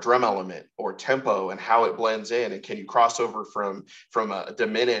or drum element or tempo and how it blends in. And can you cross over from a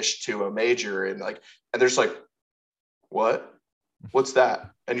diminished to a major? And like, and there's like, what's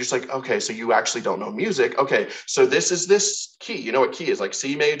that? And you're just like, okay, so you actually don't know music. Okay, so this is this key. You know what key is? Like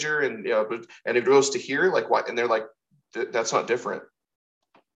C major, and and it goes to here. Like what? And they're like, that's not different.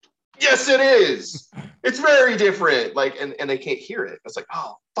 Yes, it is. It's very different. Like, and they can't hear it. It's like,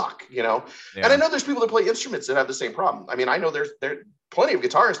 oh fuck, Yeah. And I know there's people that play instruments that have the same problem. I mean, I know there's plenty of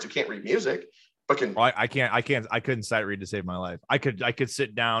guitarists who can't read music. I couldn't sight read to save my life. I could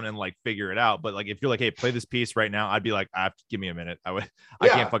sit down and like figure it out, but like if you're like, hey, play this piece right now, I'd be like, give me a minute. I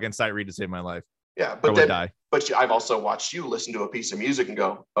can't fucking sight read to save my life. Yeah, but I've also watched you listen to a piece of music and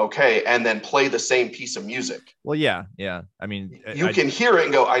go, okay, and then play the same piece of music. Well, yeah. I mean, you can hear it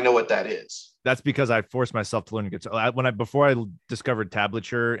and go, I know what that is. That's because I forced myself to learn guitar. Before I discovered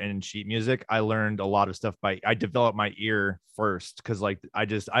tablature and sheet music, I learned a lot of stuff I developed my ear first, because like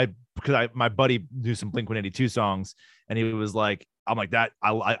my buddy knew some Blink-182 songs, and he was like, I'm like that.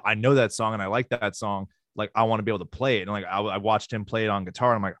 I know that song and I like that song. Like I want to be able to play it. And like I watched him play it on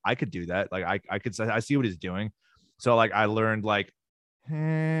guitar. And I'm like, I could do that. Like I see what he's doing. So like I learned like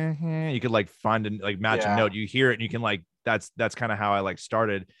you could like find and like match a note. You hear it and you can like that's kind of how I like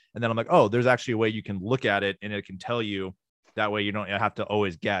started. And then I'm like, oh, there's actually a way you can look at it and it can tell you. That way you don't have to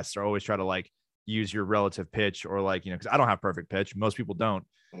always guess or always try to like use your relative pitch or like, because I don't have perfect pitch. Most people don't.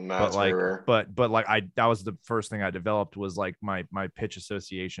 But like, but like that was the first thing I developed was like my pitch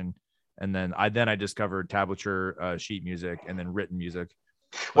association. And then I discovered tablature sheet music and then written music.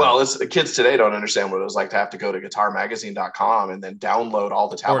 Well, kids today don't understand what it was like to have to go to guitarmagazine.com and then download all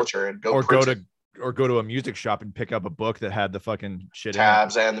the tablature and go to a music shop and pick up a book that had the fucking shit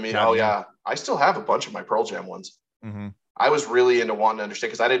tabs and the music. Oh yeah. I still have a bunch of my Pearl Jam ones. Mm-hmm. I was really into wanting to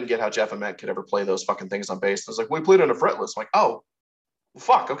understand because I didn't get how Jeff Ament could ever play those fucking things on bass. I was like, we played on a fretless. I'm like, oh,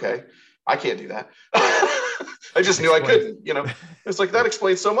 fuck, okay. I can't do that. I just knew I couldn't, It's like, that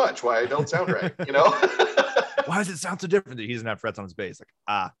explains so much why I don't sound right, Why does it sound so different that he doesn't have frets on his bass?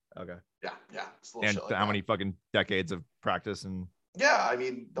 Like, okay. Yeah. And how many fucking decades of practice and... Yeah, I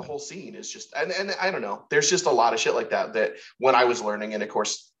mean, the whole scene is just, and I don't know. There's just a lot of shit like that when I was learning, and of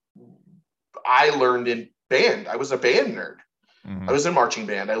course, I learned in band. I was a band nerd. Mm-hmm. I was in marching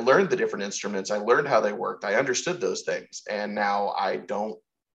band. I learned the different instruments. I learned how they worked. I understood those things. And now I don't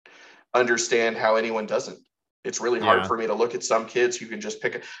understand how anyone doesn't. It's really hard for me to look at some kids who can just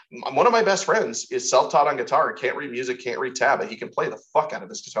pick one of my best friends is self-taught on guitar, can't read music, can't read tab, but he can play the fuck out of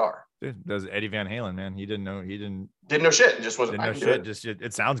his guitar. Dude, does Eddie Van Halen, man. He didn't know shit and just wasn't didn't know shit. Just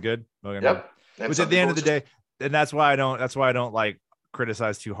it sounds good. Yep. Which at the end of the day, and that's why I don't like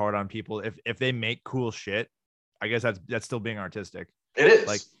criticize too hard on people. If they make cool shit, I guess that's still being artistic. It is.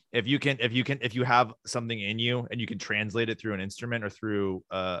 Like if you have something in you and you can translate it through an instrument or through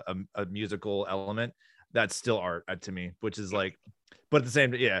a musical element, that's still art to me, which is like, but at the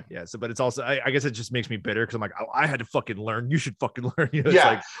same, yeah. So, but it's also, I guess it just makes me bitter because I'm like, I had to fucking learn. You should fucking learn. It's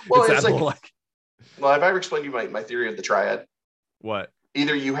like, well, it's like, well, have I ever explained to you my theory of the triad? What?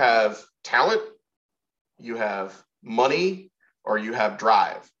 Either you have talent, you have money, or you have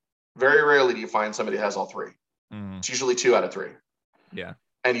drive. Very rarely do you find somebody that has all three. Mm-hmm. It's usually 2 out of 3. Yeah.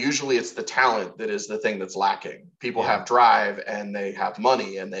 And usually it's the talent that is the thing that's lacking. People have drive and they have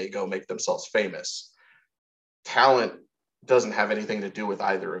money and they go make themselves famous. Talent doesn't have anything to do with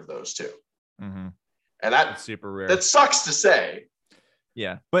either of those two. Mm-hmm. And that's super rare. That sucks to say.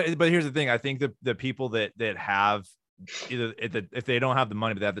 Yeah. But here's the thing. I think the people that have either if they don't have the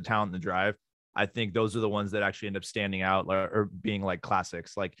money, but they have the talent and the drive, I think those are the ones that actually end up standing out or being like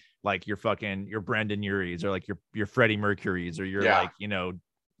classics, like your Brendan Urie's or like your Freddie Mercury's or your like,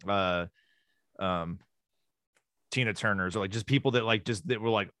 Tina Turner's or like just people that like just that were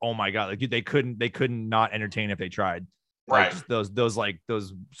like, oh my God, like they couldn't not entertain if they tried. Right. Like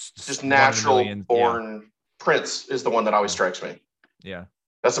those just natural born. Prince is the one that always strikes me. Yeah.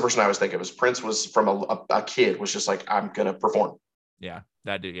 That's the person I always think of as Prince was from a kid was just like, I'm going to perform. Yeah.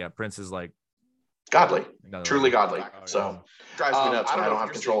 That dude. Yeah. Prince is like godly, truly godly. So drives me nuts when I don't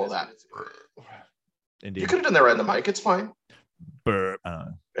have control of that. Indeed. You could have done that right in the mic. It's fine.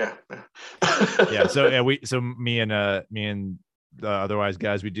 Yeah. So me and the otherwise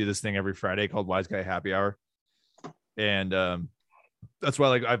guys, we do this thing every Friday called Wise Guy Happy Hour. And that's why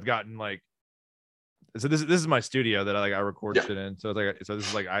like I've gotten like, so this is my studio that I record shit in. So it's like, this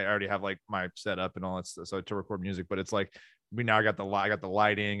is like, I already have like my setup and all that stuff. So to record music, but it's like, I got the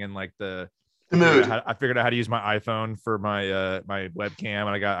lighting and like the mood. I figured out how to use my iPhone for my my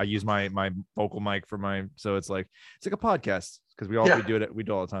webcam, and I use my vocal mic for so it's like a podcast because we do it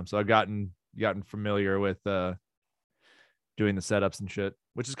all the time. So I've gotten familiar with doing the setups and shit,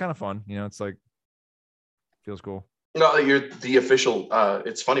 which is kind of fun. It's like feels cool. No, you're the official.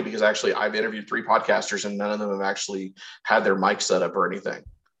 It's funny because actually I've interviewed 3 podcasters and none of them have actually had their mic set up or anything.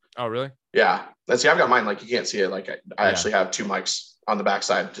 Oh, really? Yeah. And see, I've got mine. Like you can't see it. Like I actually have 2 mics on the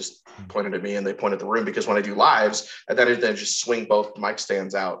backside, just pointed at me, and they point at the room because when I do lives, and then they just swing both mic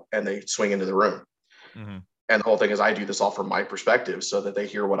stands out and they swing into the room. Mm-hmm. And the whole thing is I do this all from my perspective so that they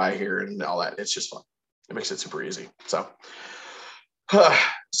hear what I hear and all that. It's just fun. It makes it super easy. So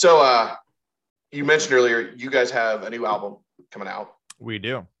you mentioned earlier, you guys have a new album coming out. We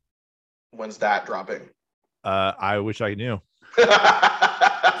do. When's that dropping? I wish I knew.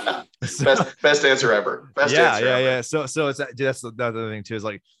 Best answer ever. Yeah. So it's that's the other thing too, is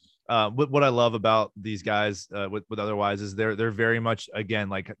like what I love about these guys with Otherwise is they're very much, again,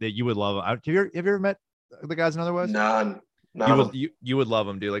 like that you would love them. Have you ever met the guys in Otherwise? None. You would love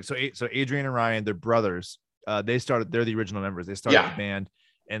them, dude. Like so Adrian and Ryan, they're brothers. They're the original members. They started the band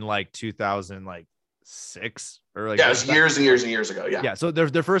in like 2000, like or like yeah, it was years and years and years ago. Yeah. Yeah. So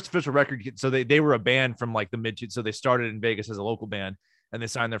their first official record. So they were a band from like the so they started in Vegas as a local band, and they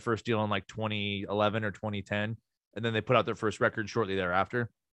signed their first deal in like 2011 or 2010, and then they put out their first record shortly thereafter.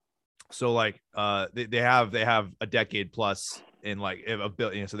 So like they have a decade plus in like a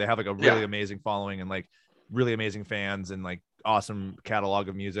billion. So they have like a really amazing following and like really amazing fans and like awesome catalog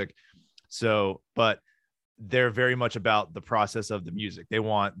of music. So, but they're very much about the process of the music. They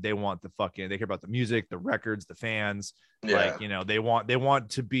want the fucking, they care about the music, the records, the fans. Like, you know, they want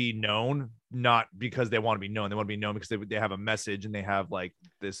to be known, not because they want to be known. They want to be known because they have a message and they have like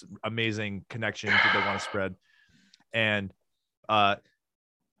this amazing connection that they want to spread. And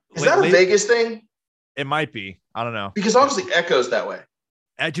is that a Vegas thing? It might be. I don't know. Because obviously Echo's that way.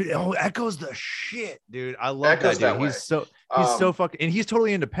 Dude, Echo's the shit, dude. I love Echo's that dude. That he's so fucking, and he's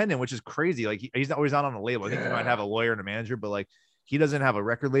totally independent, which is crazy. Like he's not always out on a label. I think he might have a lawyer and a manager, but like he doesn't have a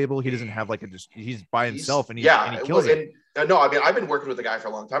record label. He doesn't have like he's by himself and he kills it. No, I mean, I've been working with the guy for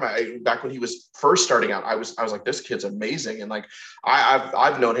a long time. Back when he was first starting out, I was like, this kid's amazing. And like,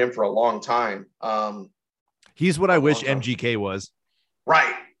 I've known him for a long time. He's what I wish MGK was.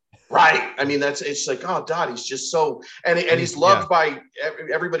 Right. I mean, it's like, oh God, he's just so, and he's loved by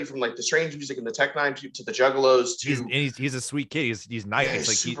everybody from like the Strange Music and the Tech Nine to the Juggalos to. He's a sweet kid. He's nice. Yeah, he's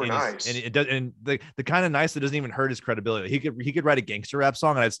like super nice. And it does, and the kind of nice that doesn't even hurt his credibility. He could write a gangster rap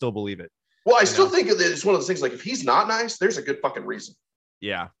song and I'd still believe it. Well, I still think it's one of those things. Like if he's not nice, there's a good fucking reason.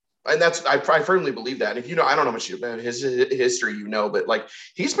 Yeah. And I firmly believe that. And if you know, I don't know much about his history, you know, but like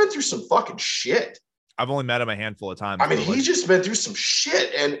he's been through some fucking shit. I've only met him a handful of times. I mean, he's just been through some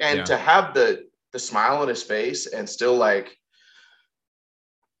shit, and to have the smile on his face and still like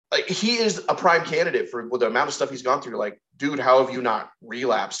he is a prime candidate for the amount of stuff he's gone through. Like, dude, how have you not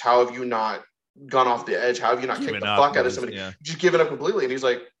relapsed? How have you not gone off the edge? How have you not kicked the fuck out of somebody? Just given up completely. And he's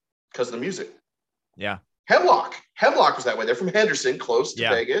like, because of the music. Yeah. Hemlock was that way. They're from Henderson, close to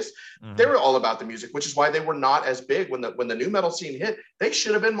Vegas. Mm-hmm. They were all about the music, which is why they were not as big when the new metal scene hit. They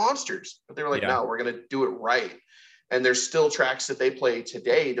should have been monsters, but they were like, no, we're going to do it right. And there's still tracks that they play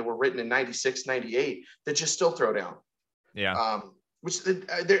today that were written in 96, 98 that just still throw down. Yeah. Which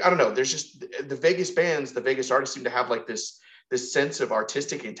I don't know. There's just the Vegas bands, the Vegas artists seem to have like this sense of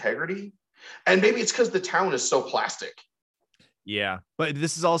artistic integrity. And maybe it's because the town is so plastic. Yeah, but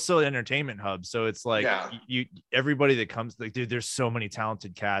this is also an entertainment hub, so it's like everybody that comes, like, dude, there's so many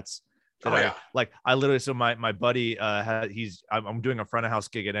talented cats. I literally, so my buddy I'm doing a front of house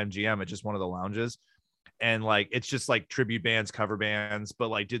gig at MGM at just one of the lounges, and like it's just like tribute bands, cover bands, but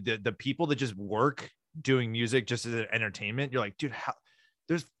like, dude, the people that just work doing music just as an entertainment, you're like, dude,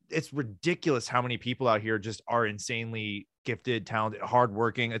 it's ridiculous how many people out here just are insanely gifted, talented,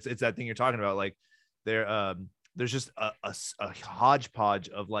 hardworking. It's that thing you're talking about, like there's just a hodgepodge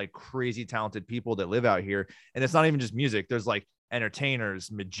of like crazy talented people that live out here. And it's not even just music. There's like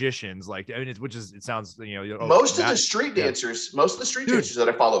entertainers, magicians, like, I mean, it sounds, most of the street dancers that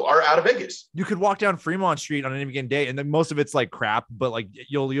I follow are out of Vegas. You could walk down Fremont Street on any given day, and then most of it's like crap, but like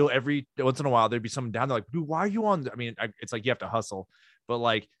you'll every once in a while, there'd be someone down there like, dude, why are you on? I mean, it's like, you have to hustle, but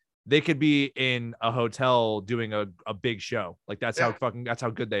like, they could be in a hotel doing a big show. Like that's how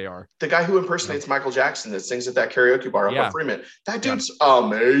good they are. The guy who impersonates Michael Jackson that sings at that karaoke bar up on Fremont, that dude's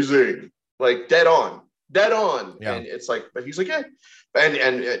amazing. Like dead on. Yeah. And it's like, but he's like, yeah.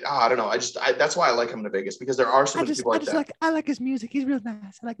 And I don't know. That's why I like him to Vegas, because there are so many people like that. I like his music. He's real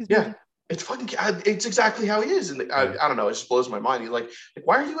nice. I like his music. It's exactly how he is. And I don't know. It just blows my mind. He's like,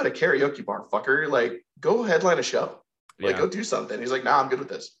 why are you at a karaoke bar, fucker? Like, go headline a show. Like, go do something. He's like, nah, I'm good with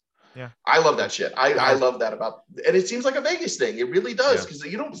this. Yeah, I love that shit. I love that about, and it seems like a Vegas thing. It really does, because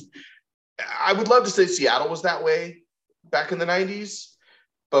I would love to say Seattle was that way back in the 90s,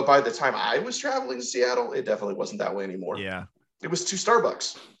 but by the time I was traveling to Seattle, it definitely wasn't that way anymore. Yeah, it was 2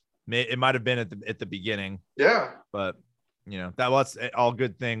 Starbucks. It might have been at the beginning. Yeah, but that was all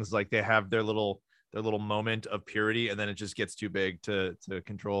good things. Like they have their little moment of purity, and then it just gets too big to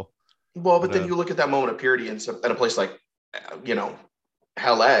control. Well, but then you look at that moment of purity in a place like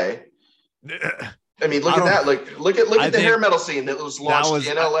LA. I mean, look at that. Like, look at the hair metal scene that was launched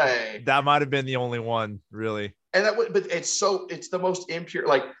in LA. That might have been the only one, really. And but it's the most impure.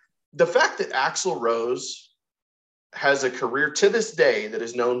 Like the fact that Axl Rose has a career to this day that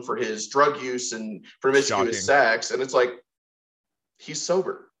is known for his drug use and promiscuous sex, and it's like he's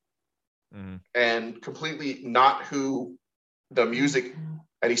sober and completely not who the music,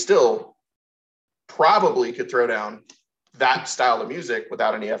 and he still probably could throw down that style of music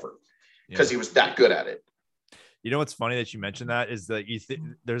without any effort, because he was that good at it. You know what's funny that you mentioned that is that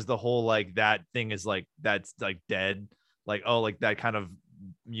there's the whole like that thing is like that's like dead, like, oh, like that kind of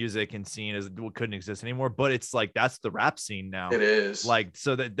music and scene couldn't exist anymore, but it's like that's the rap scene now. It is like,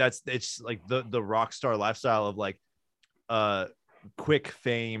 so it's like the rock star lifestyle of like quick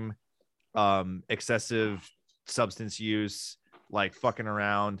fame, excessive substance use, like fucking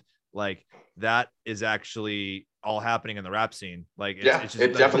around, like that is actually all happening in the rap scene. Like it's just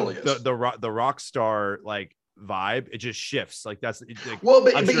it definitely is. The rock star like vibe, it just shifts. Like that's like, well,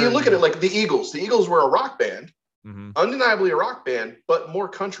 but you look at it like the Eagles were a rock band, undeniably a rock band, but more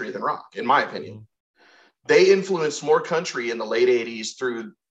country than rock, in my opinion. They influenced more country in the late 80s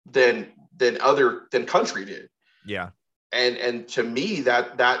through than country did. Yeah. And to me,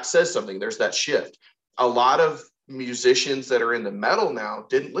 that says something. There's that shift. A lot of musicians that are in the metal now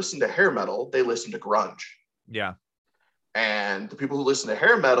didn't listen to hair metal, they listened to grunge. Yeah. And the people who listen to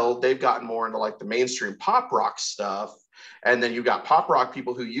hair metal, they've gotten more into like the mainstream pop rock stuff. And then you've got pop rock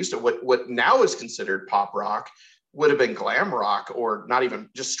people who used to what now is considered pop rock would have been glam rock, or not even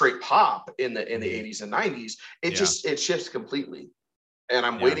just straight pop in the 80s and 90s. It shifts completely. And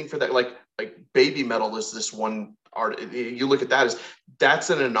I'm waiting for that. Like baby metal is this one art. You look at that, that's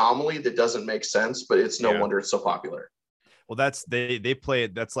an anomaly that doesn't make sense, but it's no wonder it's so popular. Well, that's they play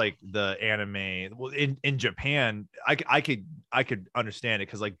it. That's like the anime. Well, in Japan, I could understand it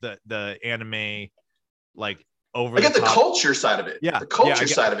because like the anime, like over. I get the culture side of it. Yeah, the culture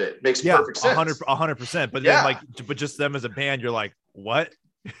side of it makes perfect sense. 100%. But then but just them as a band, you're like, what?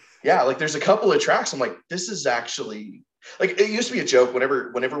 Yeah, like there's a couple of tracks. I'm like, this is actually. Like it used to be a joke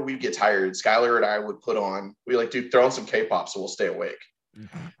whenever we get tired, Skylar and I would put on, we like, dude, throw on some K-pop so we'll stay awake.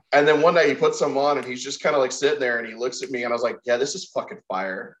 And then one day he put some on and he's just kind of like sitting there and he looks at me and I was like, yeah, this is fucking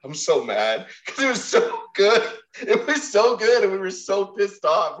fire. I'm so mad because it was so good. It was so good and we were so pissed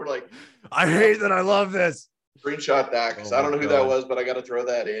off. We're like, I hate that I love this. Screenshot that because I don't know who that was, but I got to throw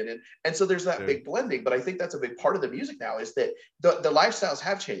that in. And so there's that big blending. But I think that's a big part of the music now is that the lifestyles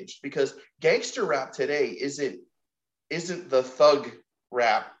have changed because gangster rap today isn't the thug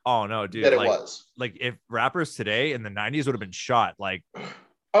rap. Oh no, dude. That like, it was. Like if rappers today in the 90s would have been shot, like,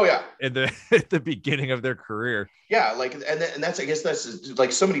 oh yeah, at the beginning of their career. Yeah, like and that's I guess that's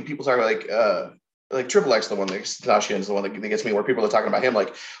like so many people talk about like Triple X, the one that Tashian is the one that gets me, where people are talking about him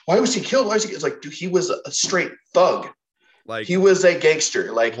like, why was he killed? Why was he? It's like, dude, he was a straight thug. Like he was a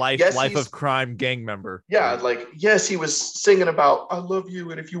gangster, like life of crime gang member. Yeah, like yes, he was singing about I love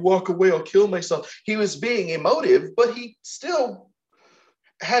you, and if you walk away, I'll kill myself. He was being emotive, but he still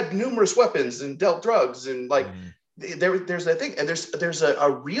had numerous weapons and dealt drugs, and like there's that thing, and there's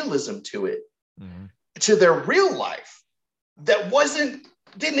a realism to it, to their real life that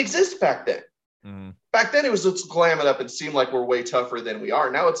didn't exist back then. Back then, it was let's glam it up and seem like we're way tougher than we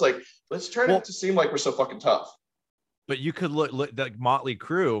are. Now it's like let's turn it to seem like we're so fucking tough. But you could look like Motley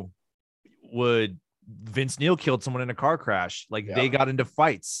Crue Vince Neil killed someone in a car crash. Like they got into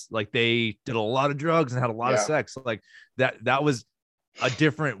fights. Like they did a lot of drugs and had a lot of sex. Like that was a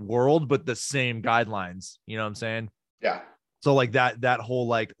different world, but the same guidelines. You know what I'm saying? Yeah. So like that whole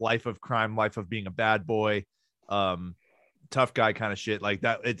like life of crime, life of being a bad boy, tough guy kind of shit. Like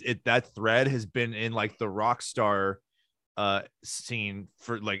that, that thread has been in like the rock star scene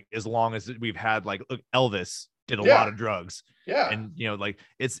for like as long as we've had. Like look, Elvis did a lot of drugs. Yeah. And you know, like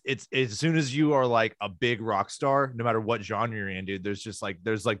it's as soon as you are like a big rock star, no matter what genre you're in, dude, there's like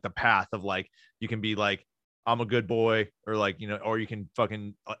the path of like, you can be like, I'm a good boy, or like, you know, or you can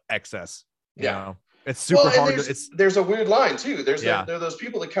fucking excess. You know? It's super hard. There's a weird line too. There are those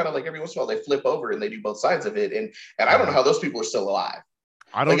people that kind of like every once in a while they flip over and they do both sides of it. And I don't know how those people are still alive.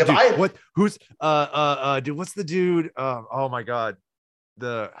 I don't know. Who's dude, what's the dude? Oh my God.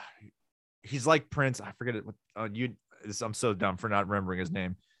 He's like Prince. I forget it. I'm so dumb for not remembering his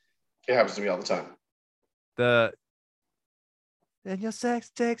name. It happens to me all the time. And your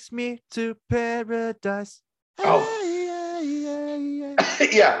sex takes me to paradise. Oh.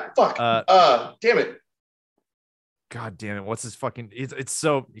 Yeah. Fuck. Damn it. God damn it. What's his fucking? It's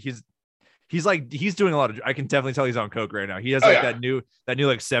so he's doing a lot of. I can definitely tell he's on coke right now. He has that new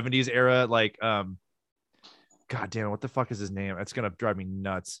like 70s era like God damn it. What the fuck is his name? It's gonna drive me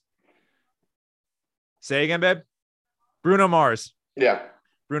nuts. Say again, babe. Bruno Mars. Yeah.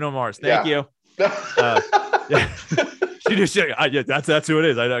 Bruno Mars. Thank you. Yeah. That's who it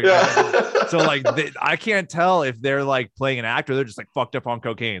is. I know. Yeah. So like, I can't tell if they're like playing an actor. They're just like fucked up on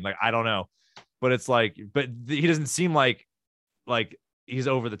cocaine. Like, I don't know, but it's like, he doesn't seem like he's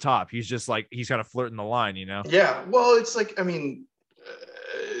over the top. He's just like, he's kind of flirting the line, you know? Yeah. Well, it's like, I mean,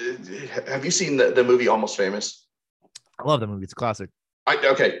 have you seen the movie Almost Famous? I love that movie. It's a classic.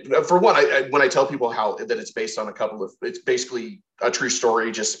 Okay. For one, when I tell people how that it's based on it's basically a true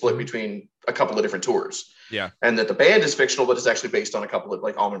story, just split between a couple of different tours. Yeah. And that the band is fictional, but it's actually based on a couple of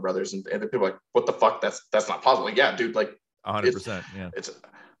like Allman Brothers, and the people are like, what the fuck? That's not possible. Like, yeah, dude, like 100%. Yeah. It's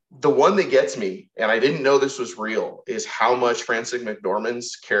the one that gets me, and I didn't know this was real, is how much Frances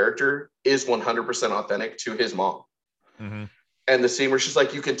McDormand's character is 100% authentic to his mom. Mm-hmm. And the scene where she's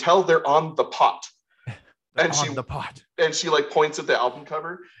like, you can tell they're on the pot. The pot. And she like points at the album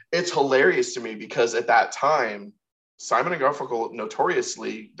cover. It's hilarious to me because at that time, Simon and Garfunkel,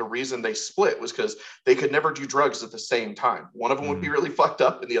 notoriously, the reason they split was because they could never do drugs at the same time. One of them would be really fucked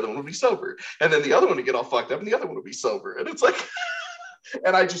up and the other one would be sober. And then the other one would get all fucked up and the other one would be sober. And it's like,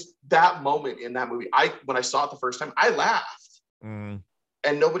 and I just, that moment in that movie, when I saw it the first time, I laughed and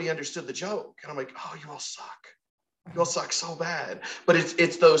nobody understood the joke. And I'm like, oh, you all suck. You'll suck so bad. But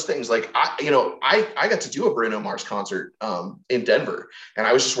it's those things. Like I got to do a Bruno Mars concert in Denver, and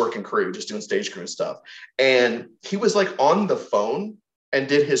I was just working crew, just doing stage crew and stuff. And he was like on the phone and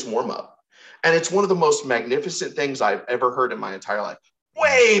did his warm-up. And it's one of the most magnificent things I've ever heard in my entire life.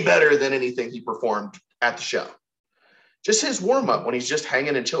 Way better than anything he performed at the show. Just his warm-up when he's just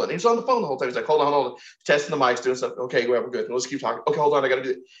hanging and chilling. He was on the phone the whole time. He's like, hold on, testing the mics, doing stuff. Okay, we're good. Let's keep talking. Okay, hold on, I gotta do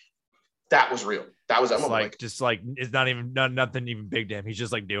it. That was real. That was like just like it's not even nothing even big to him. He's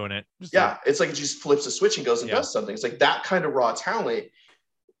just like doing it. It's like he just flips a switch and goes and does something. It's like that kind of raw talent.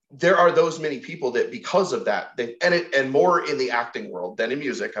 There are those many people that because of that, and more in the acting world than in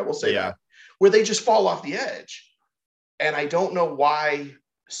music, I will say that, where they just fall off the edge. And I don't know why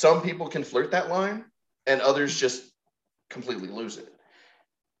some people can flirt that line and others just completely lose it.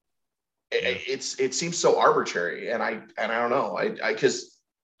 It seems so arbitrary, and I don't know. Because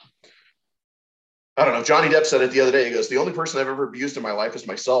I don't know. Johnny Depp said it the other day. He goes, the only person I've ever abused in my life is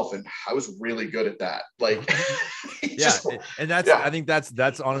myself. And I was really good at that. Like, and I think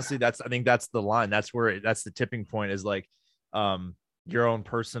that's honestly, I think that's the line. That's the tipping point is like, your own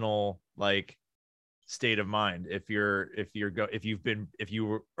personal, like state of mind. If you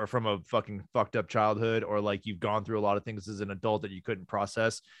are from a fucking fucked up childhood, or like you've gone through a lot of things as an adult that you couldn't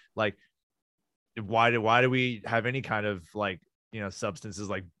process, like, why do we have any kind of like, substances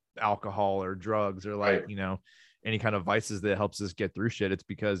like alcohol or drugs or like any kind of vices that helps us get through shit? It's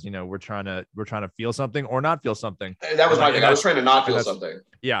because we're trying to feel something or not feel something. And that was my thing. I was trying to not feel something.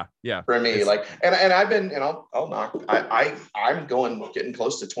 Yeah For me, like, and I've been, and I'll knock, I'm getting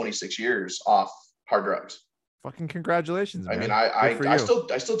close to 26 years off hard drugs. Fucking congratulations, man. I mean, I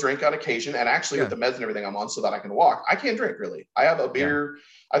still drink on occasion, and actually with the meds and everything I'm on so that I can walk, I can't drink really. I have a beer.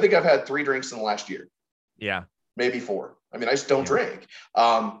 I think I've had 3 drinks in the last year. Yeah, maybe 4. I mean, I just don't drink.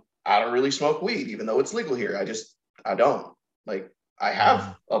 I don't really smoke weed, even though it's legal here. I don't. Like, I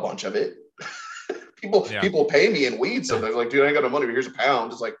have a bunch of it. People pay me in weed sometimes. Like, dude, I ain't got no money, but here's a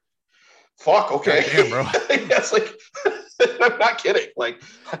pound. It's like, fuck, okay. God damn, bro. It's like, I'm not kidding. Like,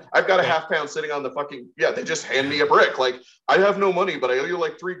 I've got a half pound sitting on the fucking, they just hand me a brick. Like, I have no money, but I owe you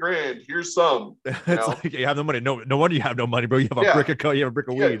like $3,000. Here's some. It's like, you have no money. No wonder you have no money, bro. You have a brick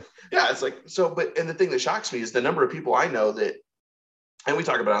of weed. Yeah, it's like, so, and the thing that shocks me is the number of people I know that, and we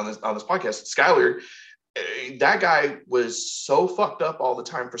talk about it on this podcast, Skyler, that guy was so fucked up all the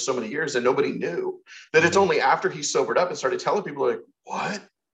time for so many years, and nobody knew that. It's only after he sobered up and started telling people, like, what?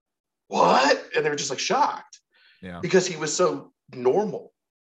 And they were just like shocked. Yeah. Because he was so normal.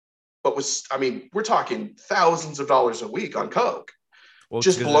 But we're talking thousands of dollars a week on coke. Well,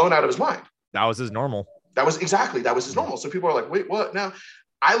 just blown out of his mind. That was his normal. That was his normal. So people are like, wait, what? Now,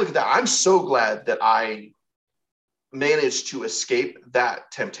 I look at that. I'm so glad that I managed to escape that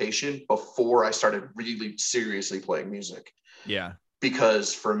temptation before I started really seriously playing music. Yeah.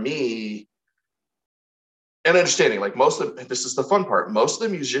 Because for me, and understanding, like, this is the fun part. Most of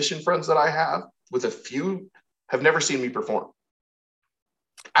the musician friends that I have, with a few, have never seen me perform.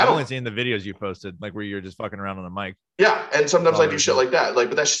 I've only seen the videos you posted, like where you're just fucking around on a mic. Yeah. And sometimes I do shit like that. Like,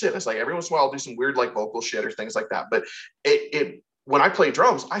 but that's shit. It's like every once in a while I'll do some weird, like, vocal shit or things like that. But when I play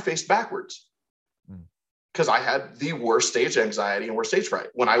drums, I faced backwards. Because I had the worst stage anxiety and worst stage fright.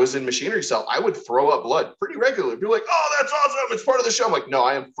 When I was in Machinery Cell, I would throw up blood pretty regularly. People were like, oh, that's awesome. It's part of the show. I'm like, no,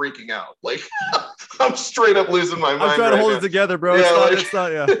 I am freaking out. Like, I'm straight up losing my mind. I'm trying to hold it together, bro. It's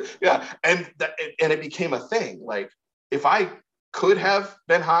not. Yeah. And it became a thing. Like, if I could have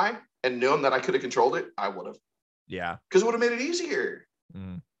been high and known that I could have controlled it, I would have. Yeah. Because it would have made it easier.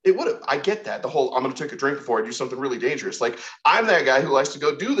 It would have. I get that. The whole, I'm going to take a drink before I do something really dangerous. Like, I'm that guy who likes to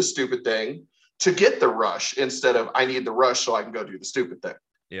go do the stupid thing to get the rush instead of I need the rush so I can go do the stupid thing.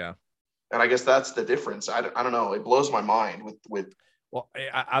 Yeah. And I guess that's the difference. I don't know. It blows my mind with. Well,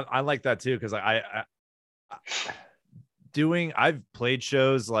 I like that too. Cause I've played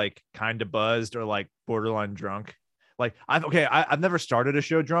shows like kind of buzzed or like borderline drunk. Like I've never started a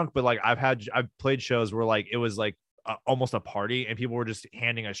show drunk, but like I've played shows where like it was like almost a party and people were just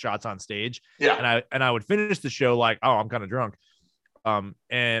handing us shots on stage. Yeah. And I would finish the show like, oh, I'm kind of drunk.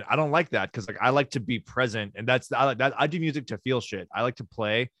 And I don't like that because like I like to be present, and I like that. I do music to feel shit. I like to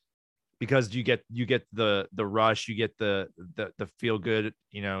play because you get the rush, you get the feel good,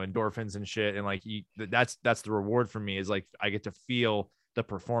 endorphins and shit, and like that's the reward for me, is like I get to feel the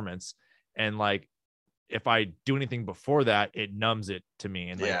performance. And like if I do anything before that, it numbs it to me.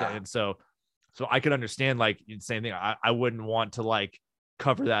 And like and so I could understand like the same thing. I wouldn't want to like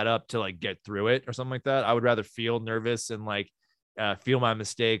cover that up to like get through it or something like that. I would rather feel nervous and like feel my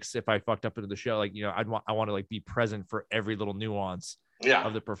mistakes if I fucked up into the show. Like, I want to like be present for every little nuance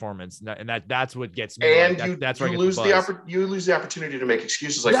of the performance. And that's what gets me. And like, that's you where lose you lose the opportunity to make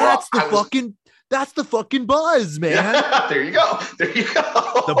excuses. Like, that's the fucking buzz, man. Yeah, there you go.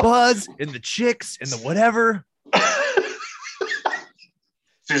 The buzz and the chicks and the whatever.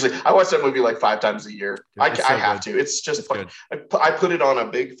 Seriously, I watch that movie like 5 times a year. I have to. It's just fucking. I put it on a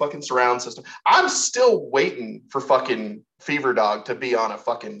big fucking surround system. I'm still waiting for fucking Fever Dog to be on a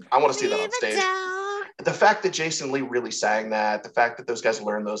fucking. I want to see that on stage. The fact that Jason Lee really sang that, the fact that those guys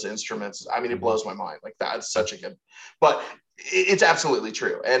learned those instruments, I mean, it blows my mind. Like, that's such a good. But it's absolutely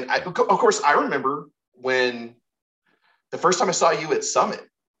true. And of course, I remember when the first time I saw you at Summit.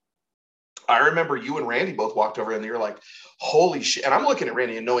 I remember you and Randy both walked over and you're like, holy shit. And I'm looking at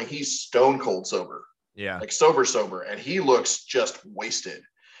Randy and knowing he's stone cold sober. Yeah. Like sober. And he looks just wasted.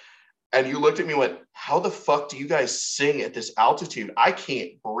 And you looked at me and went, how the fuck do you guys sing at this altitude? I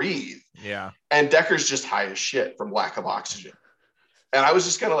can't breathe. Yeah. And Decker's just high as shit from lack of oxygen. And I was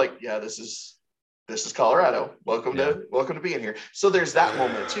just kind of like, yeah, this is Colorado. Welcome to being here. So there's that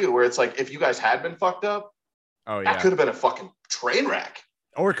moment too, where it's like, if you guys had been fucked up, that could have been a fucking train wreck.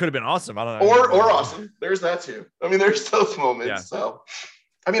 Or it could have been awesome. I don't know. Or awesome. There's that too. I mean, there's those moments. Yeah. So,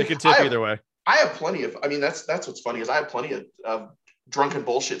 I mean, it could tip either way. I have plenty of. I mean, that's what's funny is I have plenty of drunken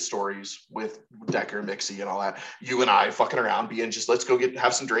bullshit stories with Decker, Mixie, and all that. You and I fucking around, being just let's go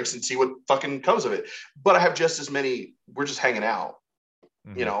have some drinks and see what fucking comes of it. But I have just as many. We're just hanging out.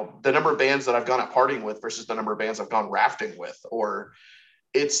 Mm-hmm. The number of bands that I've gone out partying with versus the number of bands I've gone rafting with, or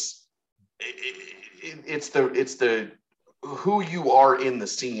it's the who you are in the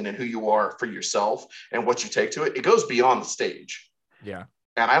scene and who you are for yourself and what you take to it. It goes beyond the stage. Yeah.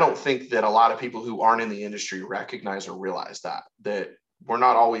 And I don't think that a lot of people who aren't in the industry recognize or realize that we're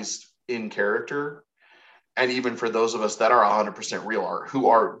not always in character. And even for those of us that are 100%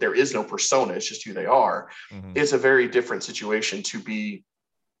 real, there is no persona, it's just who they are. Mm-hmm. It's a very different situation to be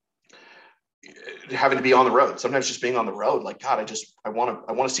having to be on the road. Sometimes just being on the road, like, God, I want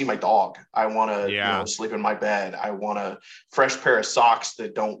to see my dog. I want to sleep in my bed. I want a fresh pair of socks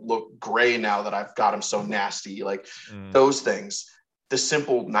that don't look gray now that I've got them so nasty. Like those things, the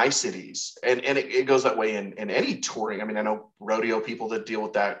simple niceties. And it goes that way in any touring. I mean, I know rodeo people that deal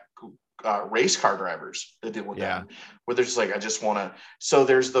with that, race car drivers that deal with that, where they're just like, I just want to. So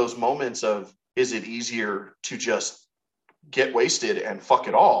there's those moments of, is it easier to just get wasted and fuck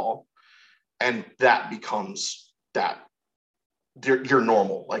it all? And that becomes that you're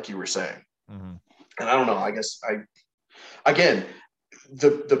normal, like you were saying. Mm-hmm. And I don't know, I guess again,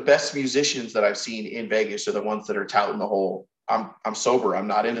 the best musicians that I've seen in Vegas are the ones that are touting the whole, I'm sober. I'm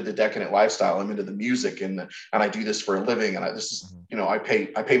not into the decadent lifestyle. I'm into the music and I do this for a living. And this is, I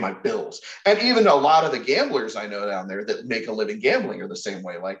pay my bills. And even a lot of the gamblers I know down there that make a living gambling are the same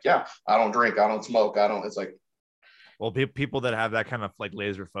way. Like, I don't drink, I don't smoke. it's like, well, people that have that kind of like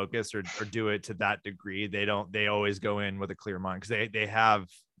laser focus or do it to that degree, they always go in with a clear mind because they have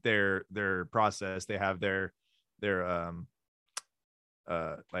their process. They have their like,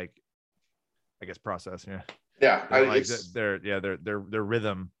 I guess process. Yeah. Yeah. Their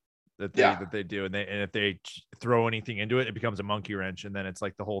rhythm that they do. And if they throw anything into it, it becomes a monkey wrench. And then it's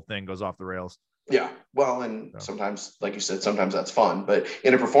like the whole thing goes off the rails. Yeah. Well, and sometimes, like you said, sometimes that's fun, but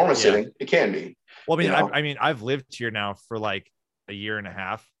in a performance setting, it can be. Well, I mean, I've lived here now for like a year and a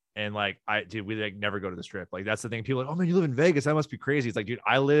half, and like, we like never go to the Strip. Like, that's the thing. People are like, oh man, you live in Vegas. That must be crazy. It's like, dude,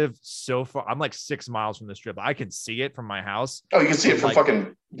 I live so far. I'm like 6 miles from the Strip. I can see it from my house. Oh, you can see it from like,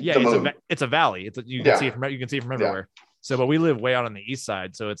 fucking. Yeah, it's a valley. You can see it from everywhere. So, but we live way out on the east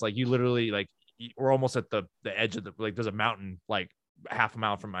side, so it's like you literally like we're almost at the edge of like there's a mountain like half a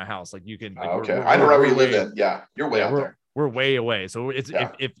mile from my house. Like you can. Like, okay, I know right where you live in. Yeah, you're way out there. We're way away. So it's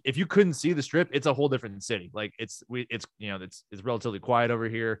if you couldn't see the Strip, it's a whole different city. Like it's relatively quiet over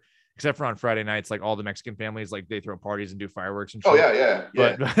here. except for on Friday nights, like all the Mexican families, like they throw parties and do fireworks and shit. Oh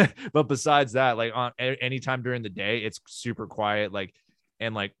yeah. But besides that, like on anytime during the day, it's super quiet. Like,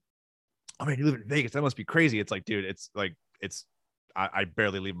 and like, I mean, you live in Vegas, that must be crazy. It's like, dude, it's like, I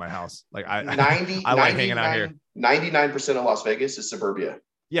barely leave my house. Like I like hanging out here. 99% of Las Vegas is suburbia.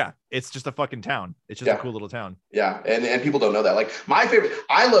 Yeah, it's just a fucking town. It's just a cool little town. Yeah, and people don't know that. Like my favorite,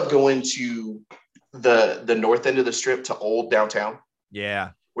 I love going to the north end of the strip to old downtown. Yeah,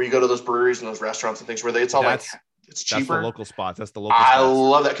 where you go to those breweries and those restaurants and things where it's all like it's cheaper. That's the local spots. That's the local spots. I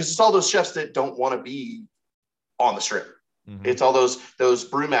love that because it's all those chefs that don't want to be on the strip. Mm-hmm. It's all those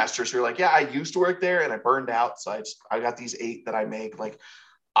brewmasters who are like, yeah, I used to work there and I burned out, so I got these 8 that I make. Like,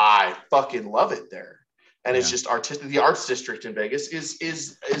 I fucking love it there. And it's just artistic. The arts district in Vegas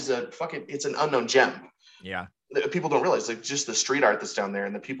is a fucking, it's an unknown gem. Yeah. People don't realize, like, just the street art that's down there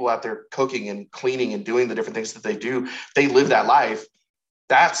and the people out there cooking and cleaning and doing the different things that they do. They live that life.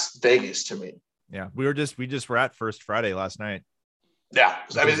 That's Vegas to me. Yeah. We just were at First Friday last night. Yeah.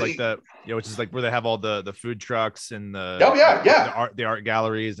 I mean, like which is like where they have all the food trucks and the the art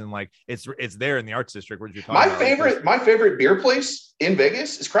galleries, and like it's there in the arts district. What you're talking about. My favorite beer place in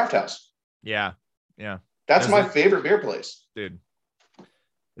Vegas is Craft House. Yeah. Yeah. That's my favorite beer place. Dude.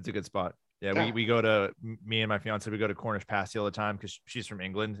 It's a good spot. Yeah, we go to, me and my fiance, we go to Cornish Pasty all the time because she's from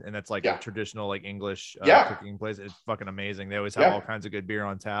England, and that's like a traditional like English cooking place. It's fucking amazing. They always have all kinds of good beer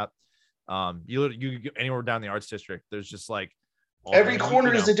on tap. You anywhere down the arts district, there's just like every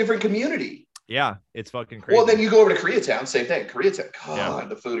corner is a different community. Yeah, it's fucking crazy. Well, then you go over to Koreatown, same thing. Koreatown, God,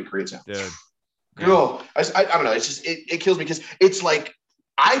 the food in Koreatown, dude. I don't know. It's just it kills me because it's like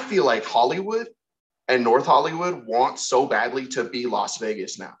I feel like Hollywood and North Hollywood want so badly to be Las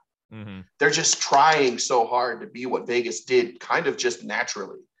Vegas now. Mm-hmm. They're just trying so hard to be what Vegas did kind of just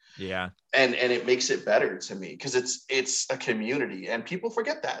naturally. Yeah. And it makes it better to me because it's a community, and people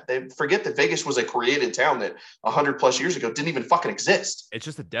forget that. They forget that Vegas was a created town that 100+ years ago didn't even fucking exist. It's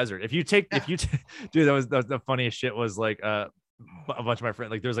just a desert. Dude, that was the funniest shit was like a bunch of my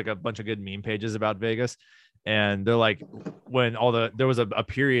friends, like there's like a bunch of good meme pages about Vegas. And they're like, when there was a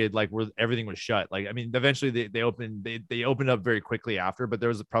period like where everything was shut. Like, I mean, eventually they opened up very quickly after, but there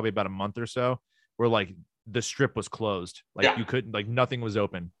was probably about a month or so where like the strip was closed. Like you couldn't, like nothing was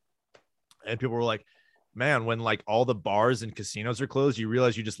open. And people were like, man, when like all the bars and casinos are closed, you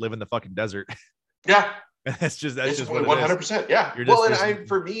realize you just live in the fucking desert. Yeah. That's just 100%. Yeah.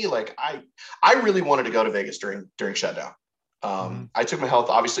 For me, like I really wanted to go to Vegas during shutdown. I took my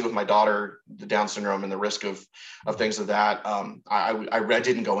health, obviously, with my daughter, the Down syndrome and the risk of things of that. I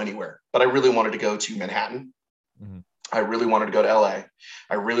didn't go anywhere, but I really wanted to go to Manhattan. Mm-hmm. I really wanted to go to LA.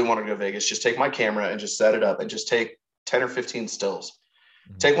 I really wanted to go to Vegas, just take my camera and just set it up and just take 10 or 15 stills.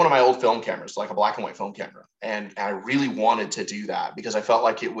 Mm-hmm. Take one of my old film cameras, like a black and white film camera. And I really wanted to do that because I felt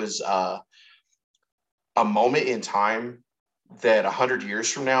like it was a moment in time that 100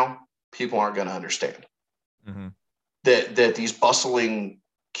 years from now, people aren't going to understand. Mm-hmm. That these bustling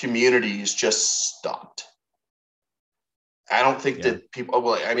communities just stopped. I don't think that people,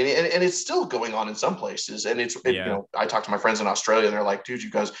 well, I mean, and it's still going on in some places. And you know, I talk to my friends in Australia and they're like, dude,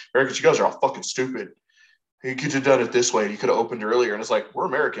 Americans, you guys are all fucking stupid. You could have done it this way. You could have opened earlier. And it's like, we're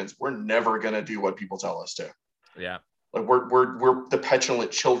Americans. We're never going to do what people tell us to. Yeah. Like we're the petulant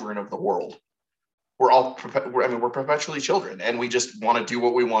children of the world. We're perpetually children, and we just want to do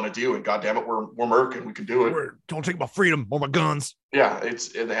what we want to do. And God damn it, we're American. We can do it. Don't take my freedom or my guns. Yeah,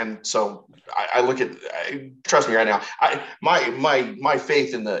 and so I look at. Trust me, right now, my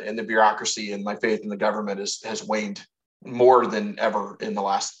faith in the bureaucracy and my faith in the government has waned more than ever in the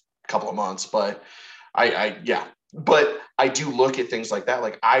last couple of months. But but I do look at things like that.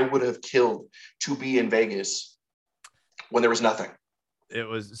 Like I would have killed to be in Vegas when there was nothing.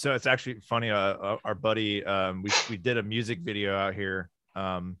 It's actually funny. Our buddy, we did a music video out here,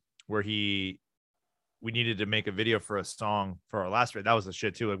 where we needed to make a video for a song for our last record. That was the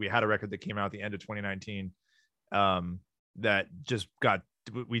shit too. Like we had a record that came out at the end of 2019, that just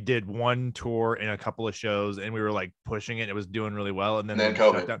we did one tour and a couple of shows, and we were like pushing it. It was doing really well, and then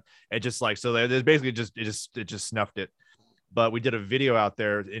COVID shut down. It just like, so there's basically it just snuffed it. But we did a video out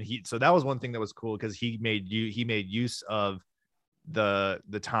there, and so that was one thing that was cool because he made use of the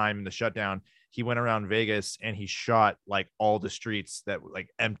time and the shutdown. He went around Vegas and he shot like all the streets that were like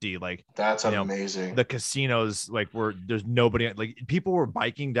empty. Like that's amazing. The casinos like there's nobody, like people were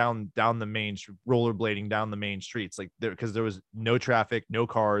biking down the main, rollerblading down the main streets, like because there was no traffic, no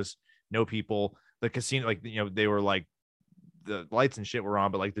cars, no people. The casino, like, you know, they were like the lights and shit were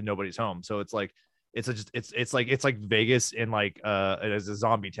on, but like nobody's home. So it's like it's like Vegas in like as a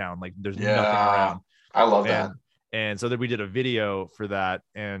zombie town. Like there's nothing around. I love that. And so then we did a video for that,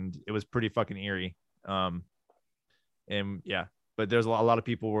 and it was pretty fucking eerie. And yeah, but there's a lot of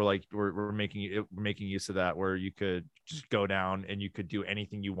people were like, we're making use of that, where you could just go down and you could do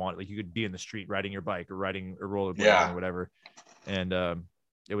anything you want. Like you could be in the street riding your bike or riding or rollerblading or whatever. And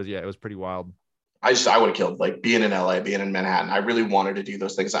it was pretty wild. I would have killed, like, being in LA, being in Manhattan. I really wanted to do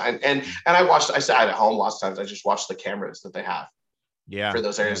those things. And I sat at home lots of times. I just watched the cameras that they have for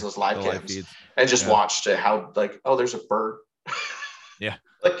those areas, those live cams, feeds. And just watched how, like, oh, there's a bird. Yeah.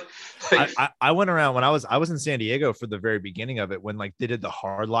 like I went around when I was in San Diego for the very beginning of it, when like they did the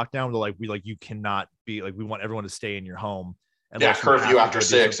hard lockdown. They're like, you cannot be like, we want everyone to stay in your home. Curfew after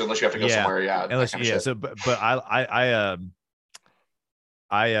 6, unless you have to go somewhere. So, but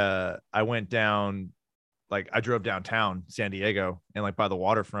I went down, like I drove downtown San Diego and like by the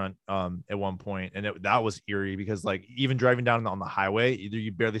waterfront at one point, and that was eerie because like even driving down on the highway, either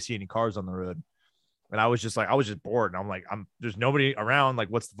you barely see any cars on the road. And I was just bored. And I'm like, there's nobody around. Like,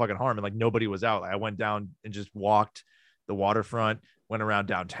 what's the fucking harm? And like, nobody was out. Like, I went down and just walked the waterfront, went around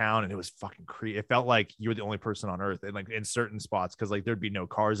downtown, and it was fucking creepy. It felt like you were the only person on earth, and like in certain spots, because like there'd be no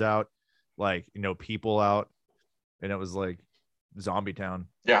cars out, like no people out, and it was like zombie town.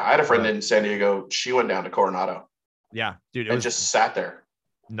 Yeah, I had a friend in San Diego. She went down to Coronado. Yeah, dude, it was just sat there.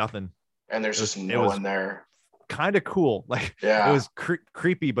 Nothing. And there's just no one there. Kind of cool. Like, it was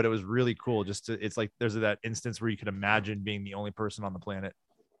creepy, but it was really cool. It's like there's that instance where you could imagine being the only person on the planet.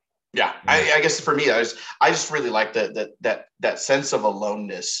 Yeah. I guess for me, I just really like that sense of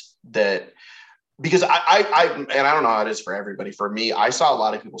aloneness, that because I and I don't know how it is for everybody. For me, I saw a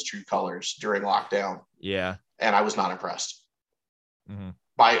lot of people's true colors during lockdown. Yeah. And I was not impressed. Mm-hmm.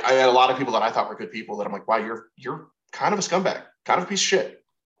 I had a lot of people that I thought were good people that I'm like, wow, you're kind of a scumbag, kind of a piece of shit.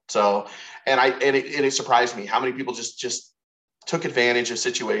 So, and it surprised me how many people just took advantage of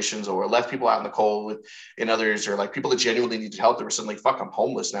situations or left people out in the cold in others, or like people that genuinely needed help. They were suddenly, fuck, I'm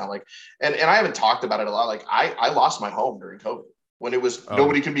homeless now. Like, and I haven't talked about it a lot. Like I lost my home during COVID when it was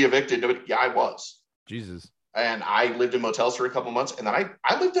nobody can be evicted. I was. Jesus. And I lived in motels for a couple months, and then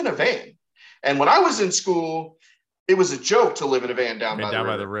I lived in a van. And when I was in school, it was a joke to live in a van down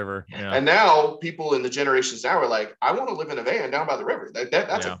by the river. Yeah. And now people in the generations now are like, I want to live in a van down by the river.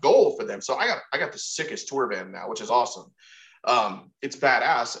 That's a goal for them. So I got the sickest tour van now, which is awesome. It's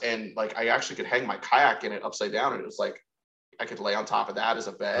badass. And like, I actually could hang my kayak in it upside down. And it was like, I could lay on top of that as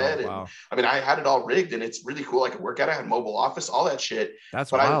a bed. Wow. And I mean, I had it all rigged, and it's really cool. I could work out. I had a mobile office, all that shit.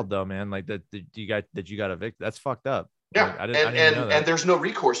 That's wild though, man. Like that you got evicted. That's fucked up. Yeah, like, I didn't know that. And there's no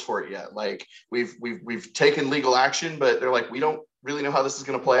recourse for it yet. Like we've taken legal action, but they're like, we don't really know how this is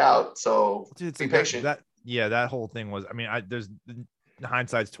going to play out. So be patient. That whole thing was. I mean, there's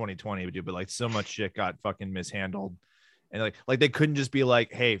hindsight's 2020, dude, but like so much shit got fucking mishandled, and like they couldn't just be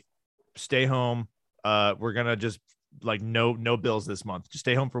like, hey, stay home. We're gonna just like no bills this month. Just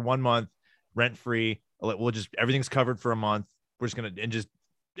stay home for 1 month, rent free. We'll just everything's covered for a month. We're just gonna and just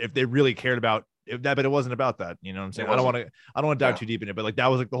if they really cared about. But it wasn't about that, you know what I'm saying? I don't want to dive too deep in it, but like that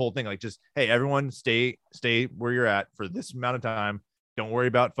was like the whole thing. Like, just, hey, everyone stay where you're at for this amount of time. Don't worry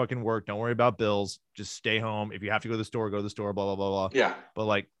about fucking work. Don't worry about bills. Just stay home. If you have to go to the store, blah, blah, blah, blah. Yeah. But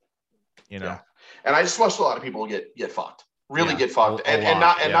like, you know, and I just watched a lot of people get fucked, really get fucked and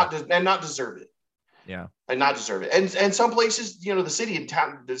not deserve it. Yeah. And not deserve it. And some places, you know, the city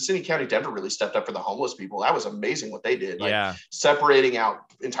county Denver really stepped up for the homeless people. That was amazing what they did. Like separating out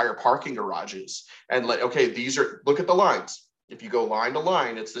entire parking garages and like, okay, look at the lines. If you go line to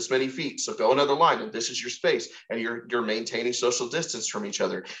line, it's this many feet. So go another line and this is your space. And you're maintaining social distance from each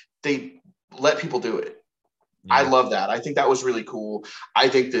other. They let people do it. Yeah. I love that. I think that was really cool. I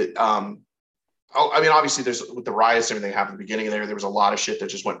think that, I mean, obviously there's with the riots and everything happened at the beginning there was a lot of shit that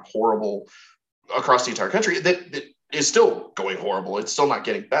just went horrible across the entire country that is still going horrible. It's still not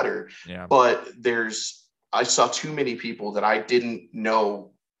getting better. Yeah. But I saw too many people that I didn't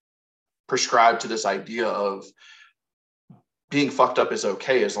know prescribed to this idea of being fucked up is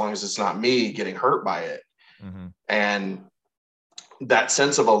okay as long as it's not me getting hurt by it. Mm-hmm. And that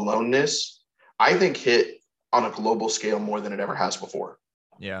sense of aloneness, I think, hit on a global scale more than it ever has before.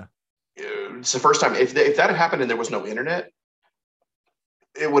 Yeah. It's the first time. If that had happened and there was no internet,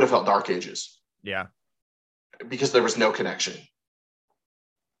 it would have felt dark ages. Yeah. Because there was no connection.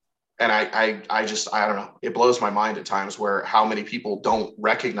 And I don't know. It blows my mind at times where how many people don't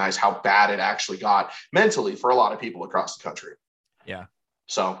recognize how bad it actually got mentally for a lot of people across the country. Yeah.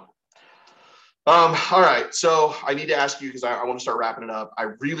 So, all right. So I need to ask you, because I want to start wrapping it up. I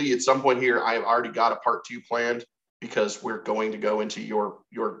really, at some point here, I have already got a part 2 planned because we're going to go into your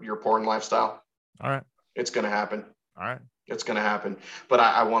porn lifestyle. All right. It's going to happen. All right. It's going to happen. But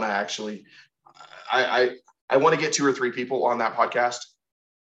I want to actually, I I want to get 2 or 3 people on that podcast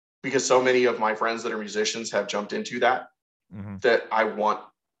because so many of my friends that are musicians have jumped into that, that I want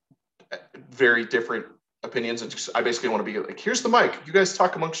very different opinions. And I basically want to be like, here's the mic. You guys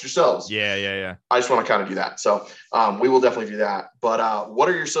talk amongst yourselves. Yeah. I just want to kind of do that. So we will definitely do that. But what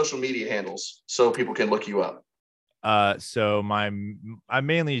are your social media handles so people can look you up? So I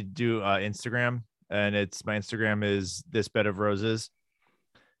mainly do Instagram, and my Instagram is This Bed of Roses.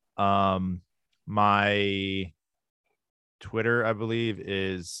 My Twitter, I believe,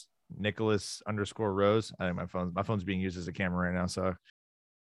 is Nicholas_Rose. I think my phone's being used as a camera right now. So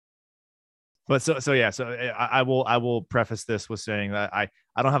I will preface this with saying that I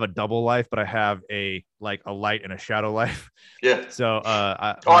don't have a double life, but I have a light and a shadow life. Yeah. So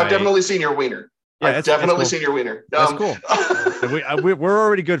I've definitely seen your wiener. Yeah, I've definitely seen your wiener. That's cool. We're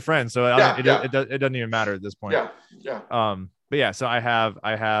already good friends, so it doesn't even matter at this point. Yeah. But yeah, so I have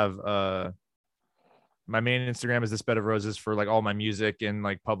my main Instagram is This Bed of Roses for like all my music and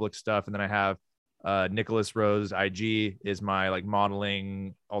like public stuff, and then I have Nicholas Rose IG is my like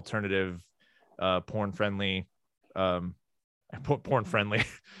modeling alternative porn friendly handle,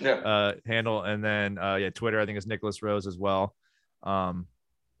 and then Twitter I think is Nicholas Rose as well, and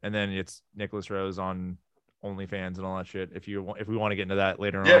then it's Nicholas Rose on OnlyFans and all that shit if we want to get into that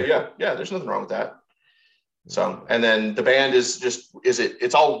later on. Yeah, there's nothing wrong with that. So, and then the band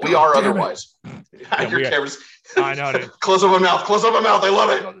it's all We Are Otherwise. Your cameras. I know, dude. Close up my mouth. I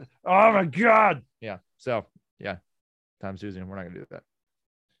love it. Oh my God. Yeah. So yeah. Tom Susan, we're not gonna do that.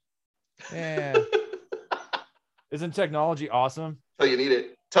 Yeah. Isn't technology awesome? Till you need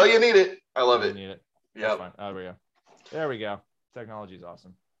it. I love it. Need it. Yeah. Oh, there we go. Technology is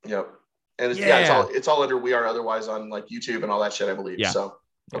awesome. Yep. And it's all under We Are Otherwise on like YouTube and all that shit, I believe. Yeah. So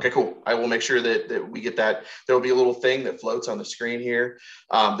okay, cool. I will make sure that we get that. There will be a little thing that floats on the screen here.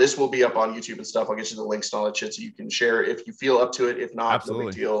 This will be up on YouTube and stuff. I'll get you the links and all that shit so you can share if you feel up to it. If not, no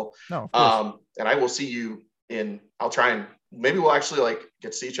big deal. No, of course. And I will see you I'll try and maybe we'll actually like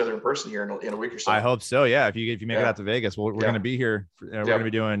get to see each other in person here in a week or so. I hope so. Yeah. If you make it out to Vegas, we're going to be here. We're going to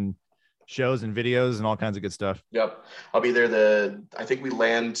be doing shows and videos and all kinds of good stuff. Yep. I'll be there I think we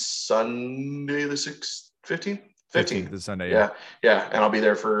land Sunday the 15th this Sunday. Yeah. And I'll be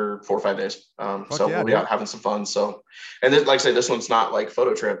there for 4 or 5 days. We'll be out having some fun. So, and then, like I said, this one's not like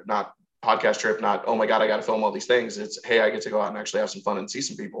photo trip, not podcast trip, not, oh my God, I got to film all these things. It's, hey, I get to go out and actually have some fun and see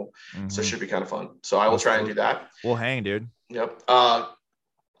some people. So it should be kind of fun. So I will try and do that. We'll hang, dude. Yep.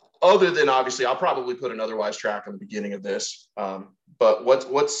 Other than obviously, I'll probably put an Otherwise track on the beginning of this. But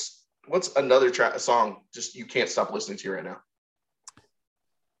what's another song just you can't stop listening to right now?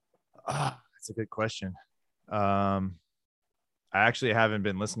 That's a good question. I actually haven't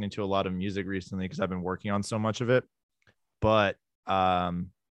been listening to a lot of music recently because I've been working on so much of it. But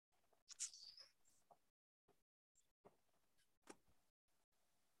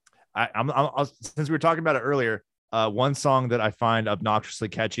since we were talking about it earlier, one song that I find obnoxiously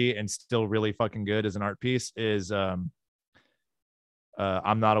catchy and still really fucking good as an art piece is I'm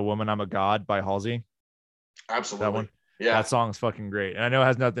Not a Woman, I'm a God by Halsey. Absolutely. That one. Yeah. That song's fucking great. And I know it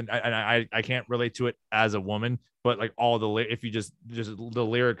has nothing, I can't relate to it as a woman, but like if you just the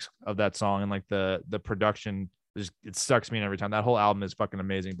lyrics of that song and like the production, it sucks me in every time. That whole album is fucking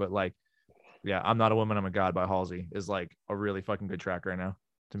amazing. But like, yeah, I'm Not a Woman, I'm a God by Halsey is like a really fucking good track right now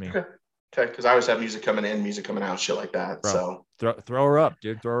to me. Okay. Because I always have music coming in, music coming out, shit like that. Bro, so throw her up,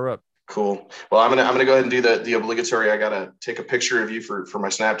 dude. Throw her up. Cool. Well, I'm gonna go ahead and do the obligatory. I gotta take a picture of you for my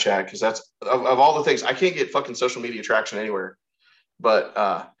Snapchat because that's of all the things I can't get fucking social media traction anywhere. But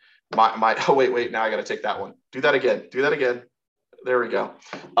my oh wait now I gotta take that one. Do that again. There we go.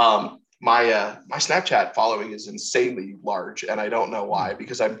 My Snapchat following is insanely large, and I don't know why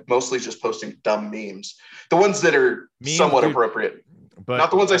because I'm mostly just posting dumb memes, the ones that are somewhat appropriate. But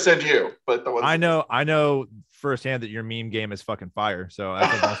not the ones I send you, but the ones I know firsthand that your meme game is fucking fire. So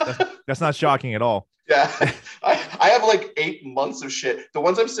that's not shocking at all. Yeah. I have like 8 months of shit. The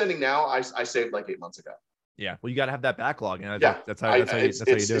ones I'm sending now, I saved like 8 months ago. Yeah. Well, you got to have that backlog. And that's how you do it.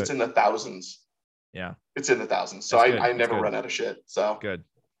 It's in the thousands. Yeah. It's in the thousands. So I never run out of shit. So good.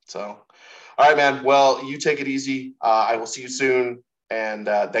 So, all right, man. Well, you take it easy. I will see you soon. And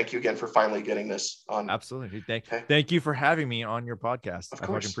thank you again for finally getting this on. Absolutely. Thank you for having me on your podcast. I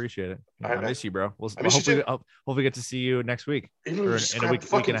fucking appreciate it. I miss you, bro. Hopefully get to see you next week. Even in a week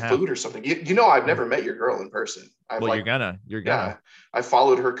and a half. Food or something. You know, I've never met your girl in person. You're gonna. Yeah, I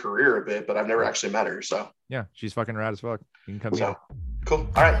followed her career a bit, but I've never actually met her. So yeah, she's fucking rad as fuck. You can come meet her. Cool.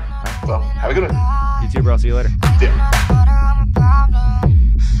 All right. Well, have a good one. You too, bro. See you later. Yeah.